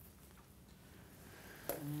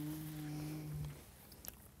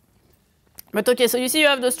 But okay, so you see you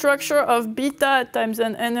have the structure of beta times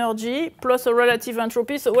an energy plus a relative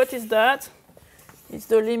entropy. So what is that? It's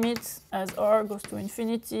the limit as r goes to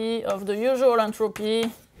infinity of the usual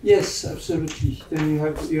entropy. Yes, absolutely. Then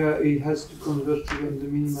it has to converge to the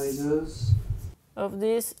minimizers. Of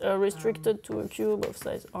this restricted to a cube of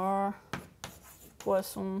size r,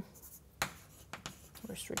 Poisson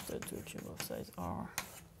restricted to a cube of size r.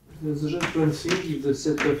 There's just one thing, if the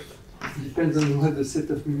set of, depends on what the set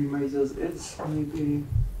of minimizers is, maybe.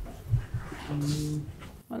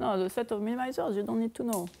 Oh no, the set of minimizers, you don't need to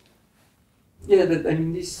know. Yeah, but I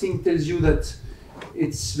mean, this thing tells you that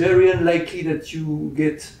it's very unlikely that you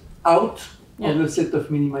get out of the set of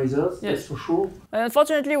minimizers, that's for sure.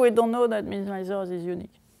 Unfortunately, we don't know that minimizers is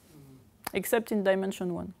unique, except in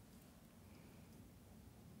dimension 1.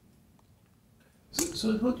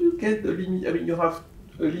 So how do you get the limit? I mean, you have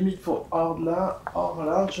a limit for R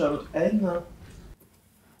large and N?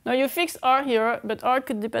 No, you fix R here, but R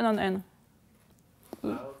could depend on N.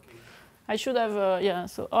 Okay. I should have, yeah,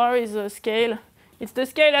 so R is a scale. It's the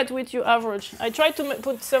scale at which you average. I tried to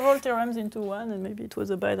put several theorems into one, and maybe it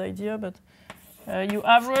was a bad idea, but you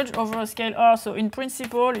average over a scale R. So in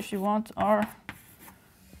principle, if you want R,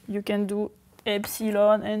 you can do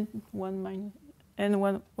epsilon n1 minus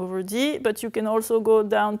n1 over d, but you can also go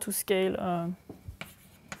down to scale.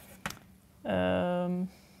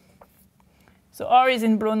 So R is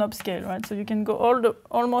in blown up scale, right? So you can go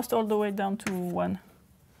almost all the way down to 1.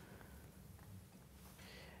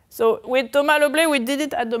 So with Thomas Leblay, we did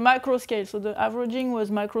it at the macro scale. So the averaging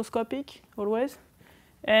was microscopic always.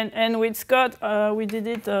 And with Scott, we did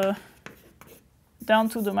it down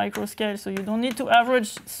to the micro scale. So you don't need to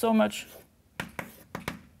average so much.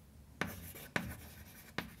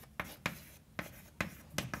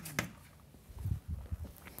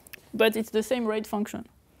 But it's the same rate function.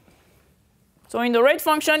 So in the rate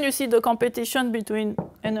function, you see the competition between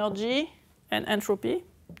energy and entropy.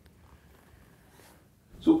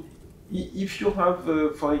 So if you have,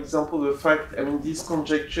 for example, the fact, I mean, this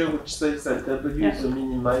conjecture which says that W is a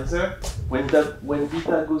minimizer, when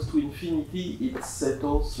beta goes to infinity, it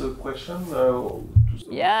settles the question?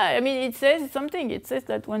 Yeah, I mean, it says something. It says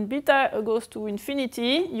that when beta goes to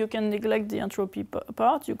infinity, you can neglect the entropy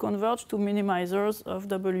part. You converge to minimizers of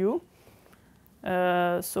W.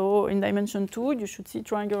 So in dimension 2, you should see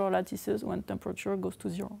triangular lattices when temperature goes to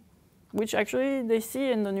 0, which actually they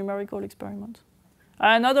see in the numerical experiment.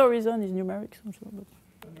 Another reason is numerics, I'm sure,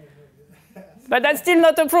 but that's still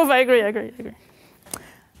not a proof. I agree.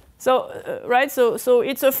 So right, so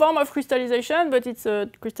it's a form of crystallization, but it's a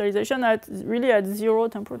crystallization really at 0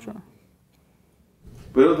 temperature.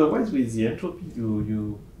 But otherwise, with the entropy,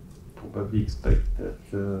 you probably expect that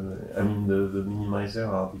I mean the minimizer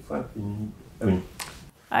are different.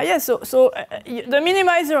 Yes, so the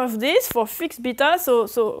minimizer of this for fixed beta,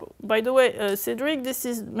 so by the way, Cedric, this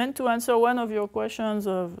is meant to answer one of your questions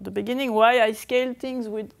of the beginning, why I scale things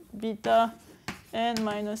with beta n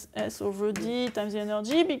minus s over d times the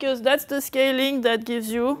energy, because that's the scaling that gives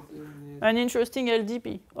you an interesting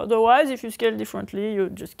LDP. Otherwise, if you scale differently, you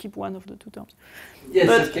just keep one of the two terms. Yes,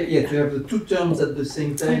 but, you have the two terms at the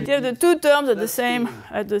same time. You have the two terms at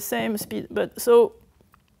the same speed. But so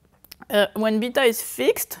when beta is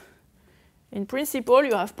fixed, in principle,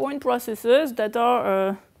 you have point processes that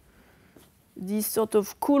are these sort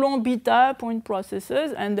of Coulomb beta point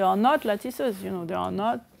processes, and they are not lattices. You know, they are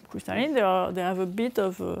not crystalline. They have a bit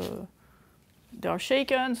of they are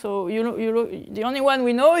shaken. So the only one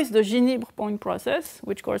we know is the Ginibre point process,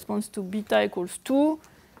 which corresponds to beta equals 2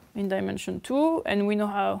 in dimension 2, and we know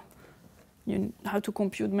how you have to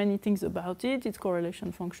compute many things about it, its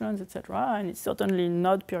correlation functions, etc. And it's certainly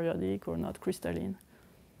not periodic or not crystalline.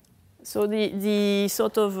 So the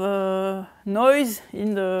sort of noise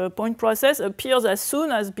in the point process appears as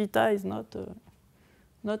soon as beta is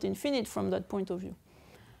not infinite from that point of view.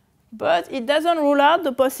 But it doesn't rule out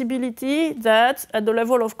the possibility that at the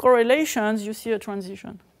level of correlations, you see a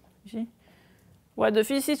transition. You see? What the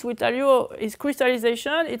physicists will tell you is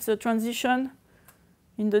crystallization, it's a transition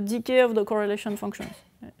in the decay of the correlation functions.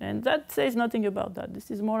 And that says nothing about that. This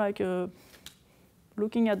is more like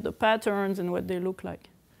looking at the patterns and what they look like.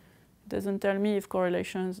 It doesn't tell me if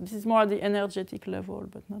correlations, this is more at the energetic level,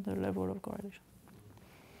 but not the level of correlation.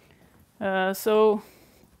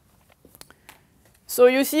 So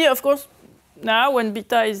you see, of course, now when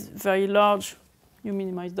beta is very large, you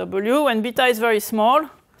minimize W. When beta is very small,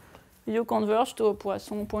 you converge to a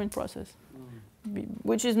Poisson point process,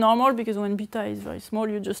 which is normal because when beta is very small,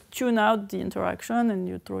 you just tune out the interaction and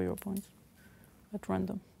you throw your points at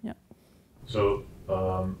random. Yeah. So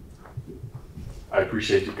I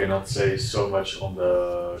appreciate you cannot say so much on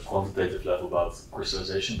the quantitative level about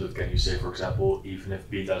crystallization, but can you say, for example, even if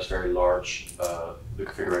beta is very large, the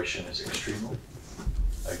configuration is extremal?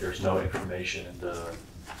 Like there's no information in the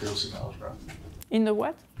tail signal algebra. In the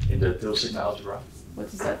what? In the tail signal algebra. What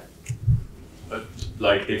is that?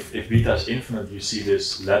 Like if beta is infinite, you see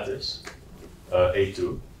this lattice,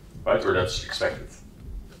 A2, right? Or that's expected.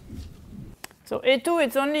 So A2,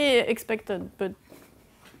 it's only expected, but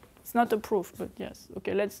it's not a proof. But yes,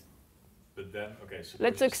 okay, let's. But then, okay. So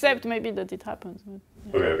let's accept maybe that it happens. But,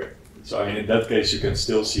 yeah. Okay. So I mean, in that case, you can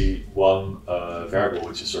still see one variable,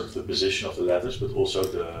 which is sort of the position of the lattice, but also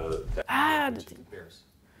the thing.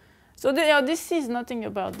 So this sees nothing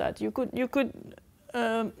about that. You could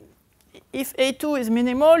if A2 is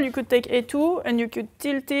minimal, you could take A2 and you could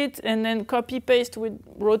tilt it and then copy paste with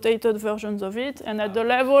rotated versions of it. And at the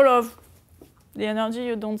level of the energy,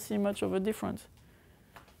 you don't see much of a difference.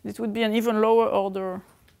 This would be an even lower order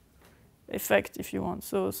effect if you want.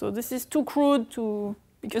 So this is too crude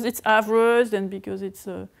because it's averaged and because it's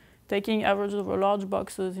taking average over large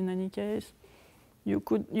boxes in any case. You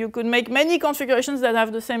could make many configurations that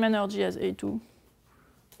have the same energy as A2,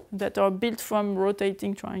 that are built from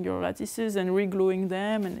rotating triangular lattices and regluing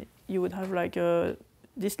them, and you would have like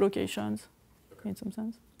dislocations in some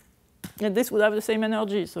sense. And this would have the same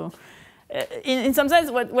energy. So in some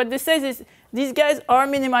sense, what this says is these guys are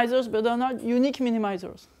minimizers, but they're not unique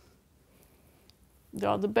minimizers. They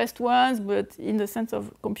are the best ones, but in the sense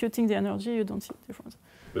of computing the energy, you don't see the difference.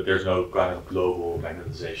 But there's no kind of global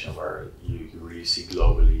magnetization where you really see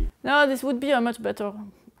globally. No, this would be a much better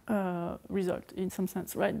result in some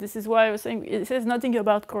sense, right? This is why I was saying it says nothing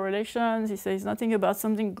about correlations. It says nothing about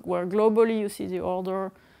something where globally you see the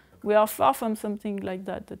order. We are far from something like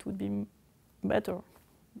that. That would be better,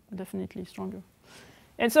 definitely stronger.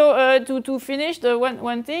 And so to finish, the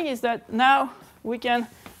one thing is that now we can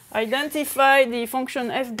identify the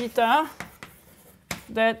function f beta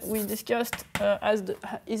that we discussed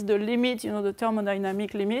is the limit, the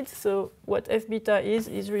thermodynamic limit. So what f beta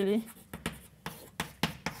is really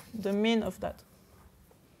the mean of that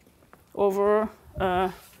over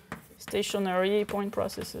stationary point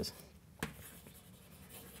processes.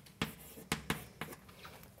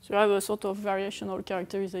 So you have a sort of variational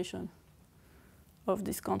characterization of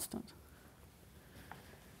this constant.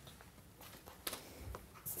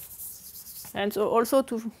 And so also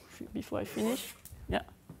before I finish, yeah.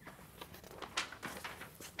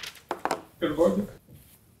 Ergodic?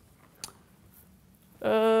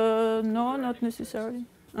 No, not necessarily.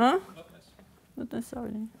 Huh? Not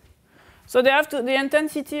necessarily. So the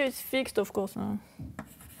intensity is fixed, of course,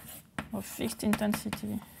 of fixed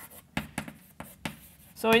intensity.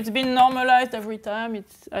 So it's been normalized every time.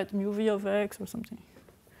 It's at mu v of x or something.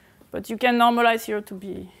 But you can normalize here to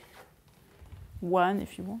be 1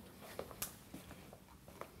 if you want.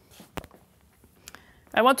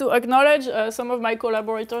 I want to acknowledge some of my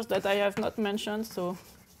collaborators that I have not mentioned. So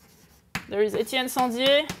there is Étienne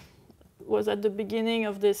Sandier, who was at the beginning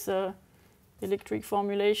of this electric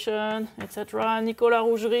formulation, etc. Nicolas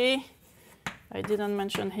Rougerie, I didn't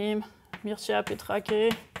mention him. Mircea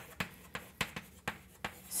Petrache,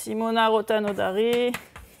 Simona Rota-Nodari,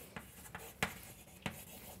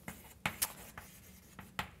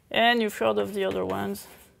 and you've heard of the other ones,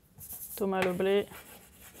 Thomas Leblay,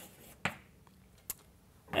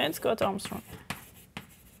 and Scott Armstrong.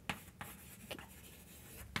 Okay.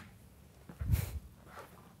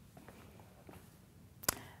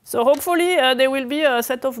 So hopefully there will be a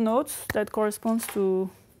set of notes that corresponds to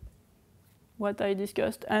what I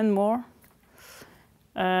discussed and more.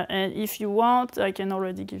 And if you want, I can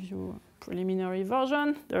already give you preliminary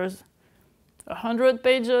version. There's 100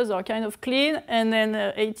 pages are kind of clean, and then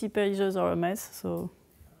 80 pages are a mess. So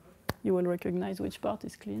you will recognize which part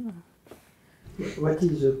is clean. What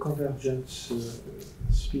is the convergence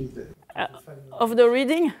speed? Of the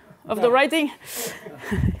reading? Of the writing?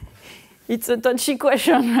 It's a touchy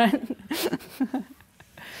question, right?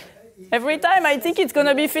 Every time I think it's going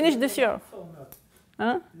to be finished this year.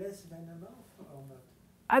 Huh? Less than a month or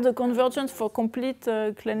not? The convergence for complete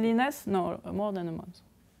cleanliness? No, more than a month.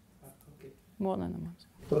 Okay. More than a month.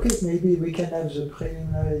 Okay, maybe we can have the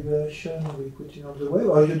preliminary version we put in on the web,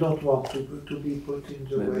 or you don't want to be put in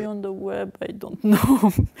the web? Maybe on the web, I don't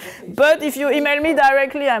know. But if you email me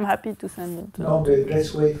directly, I'm happy to send it. No, but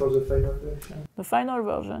let's wait for the final version. The final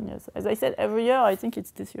version, yes. As I said, every year, I think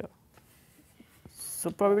it's this year. So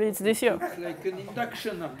probably it's this year. It's like an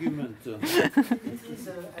induction argument.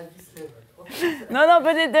 No,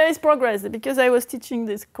 but there is progress, because I was teaching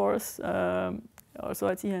this course, also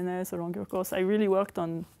at ENS, a longer course. I really worked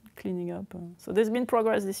on cleaning up. So there's been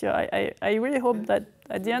progress this year. I really hope that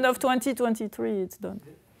at the end of 2023, it's done.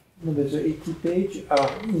 No, but the 80 pages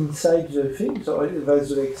are inside the things, or that's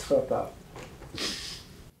the extra part?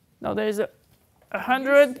 Now there's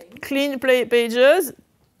 100 clean pages,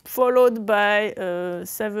 followed by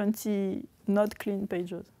 70 not clean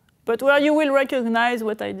pages. But where you will recognize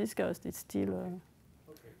what I discussed, it's still,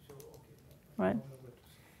 right?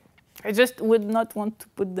 I just would not want to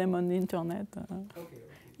put them on the internet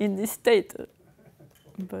in this state.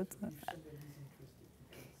 But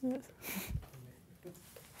yes.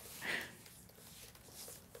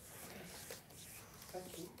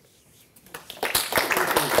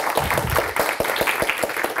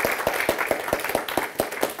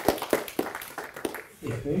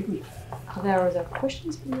 Yeah, very good. Are there other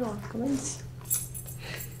questions or comments?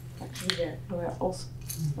 Actually, there were also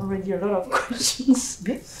already a lot of questions.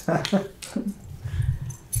 Yes.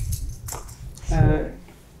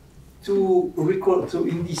 To recall, so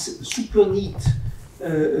in this super neat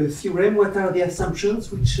theorem, what are the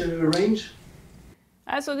assumptions which range?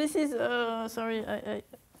 So this is, sorry, I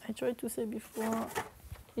tried to say before,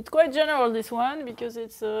 it's quite general, this one, because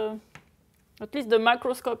it's at least the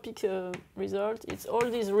macroscopic result. It's all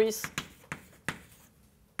these risks,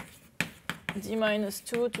 d minus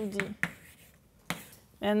 2 to d.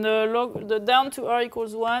 And the down to r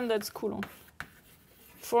equals 1, that's Coulomb.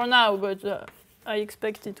 For now, but I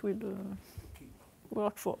expect it will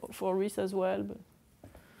work for RIS as well. But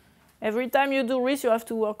every time you do RIS, you have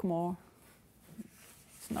to work more.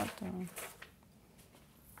 It's not.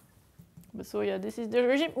 But so yeah, this is the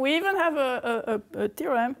regime. We even have a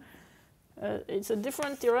theorem. It's a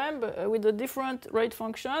different theorem, but with a different rate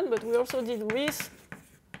function. But we also did RIS.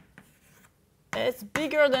 It's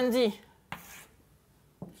bigger than d.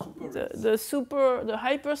 The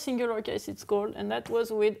hyper singular case it's called, and that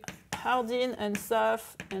was with Hardin and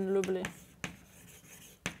Saf and Leblay.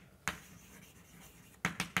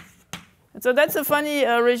 And so that's a funny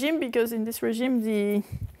regime, because in this regime,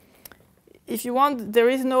 if you want, there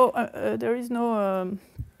is no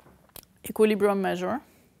equilibrium measure,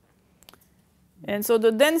 and so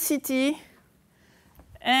the density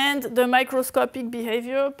and the microscopic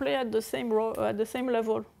behavior play at the same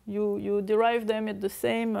level. You derive them at the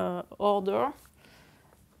same order,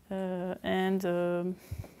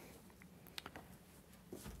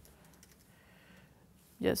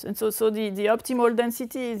 yes, and so the optimal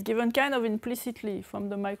density is given kind of implicitly from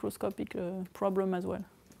the microscopic problem as well.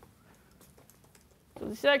 So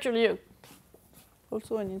this is actually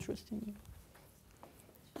also an interesting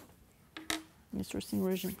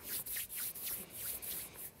regime.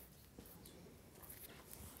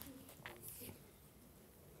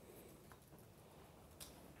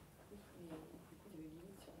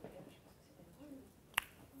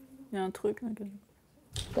 Il y a un truc là.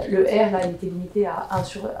 Le R, là, il était limité à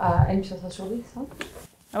n puissance 1 sur d, ça?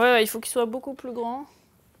 Ah ouais, il faut qu'il soit beaucoup plus grand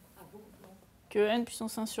que n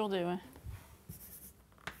puissance 1 sur d, ouais.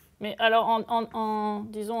 Mais alors,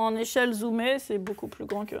 disons, en échelle zoomée, c'est beaucoup plus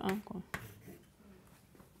grand que 1, quoi.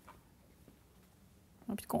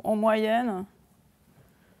 Puisqu'en moyenne...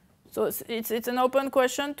 So it's an open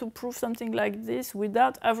question to prove something like this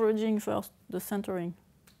without averaging first the centering.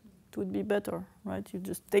 It would be better, right? You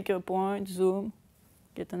just take a point, zoom,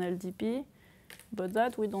 get an LDP, but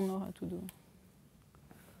that we don't know how to do.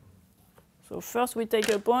 So first we take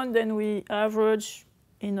a point, then we average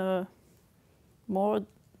in a more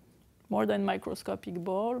than microscopic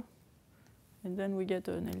ball, and then we get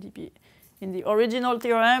an LDP. In the original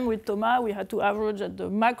theorem with Thomas, we had to average at the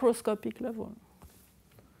macroscopic level.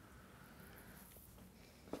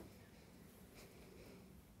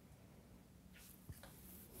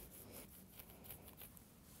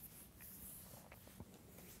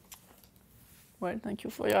 Well, thank you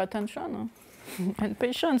for your attention and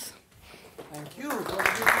patience. Thank you for the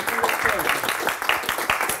beautiful lecture.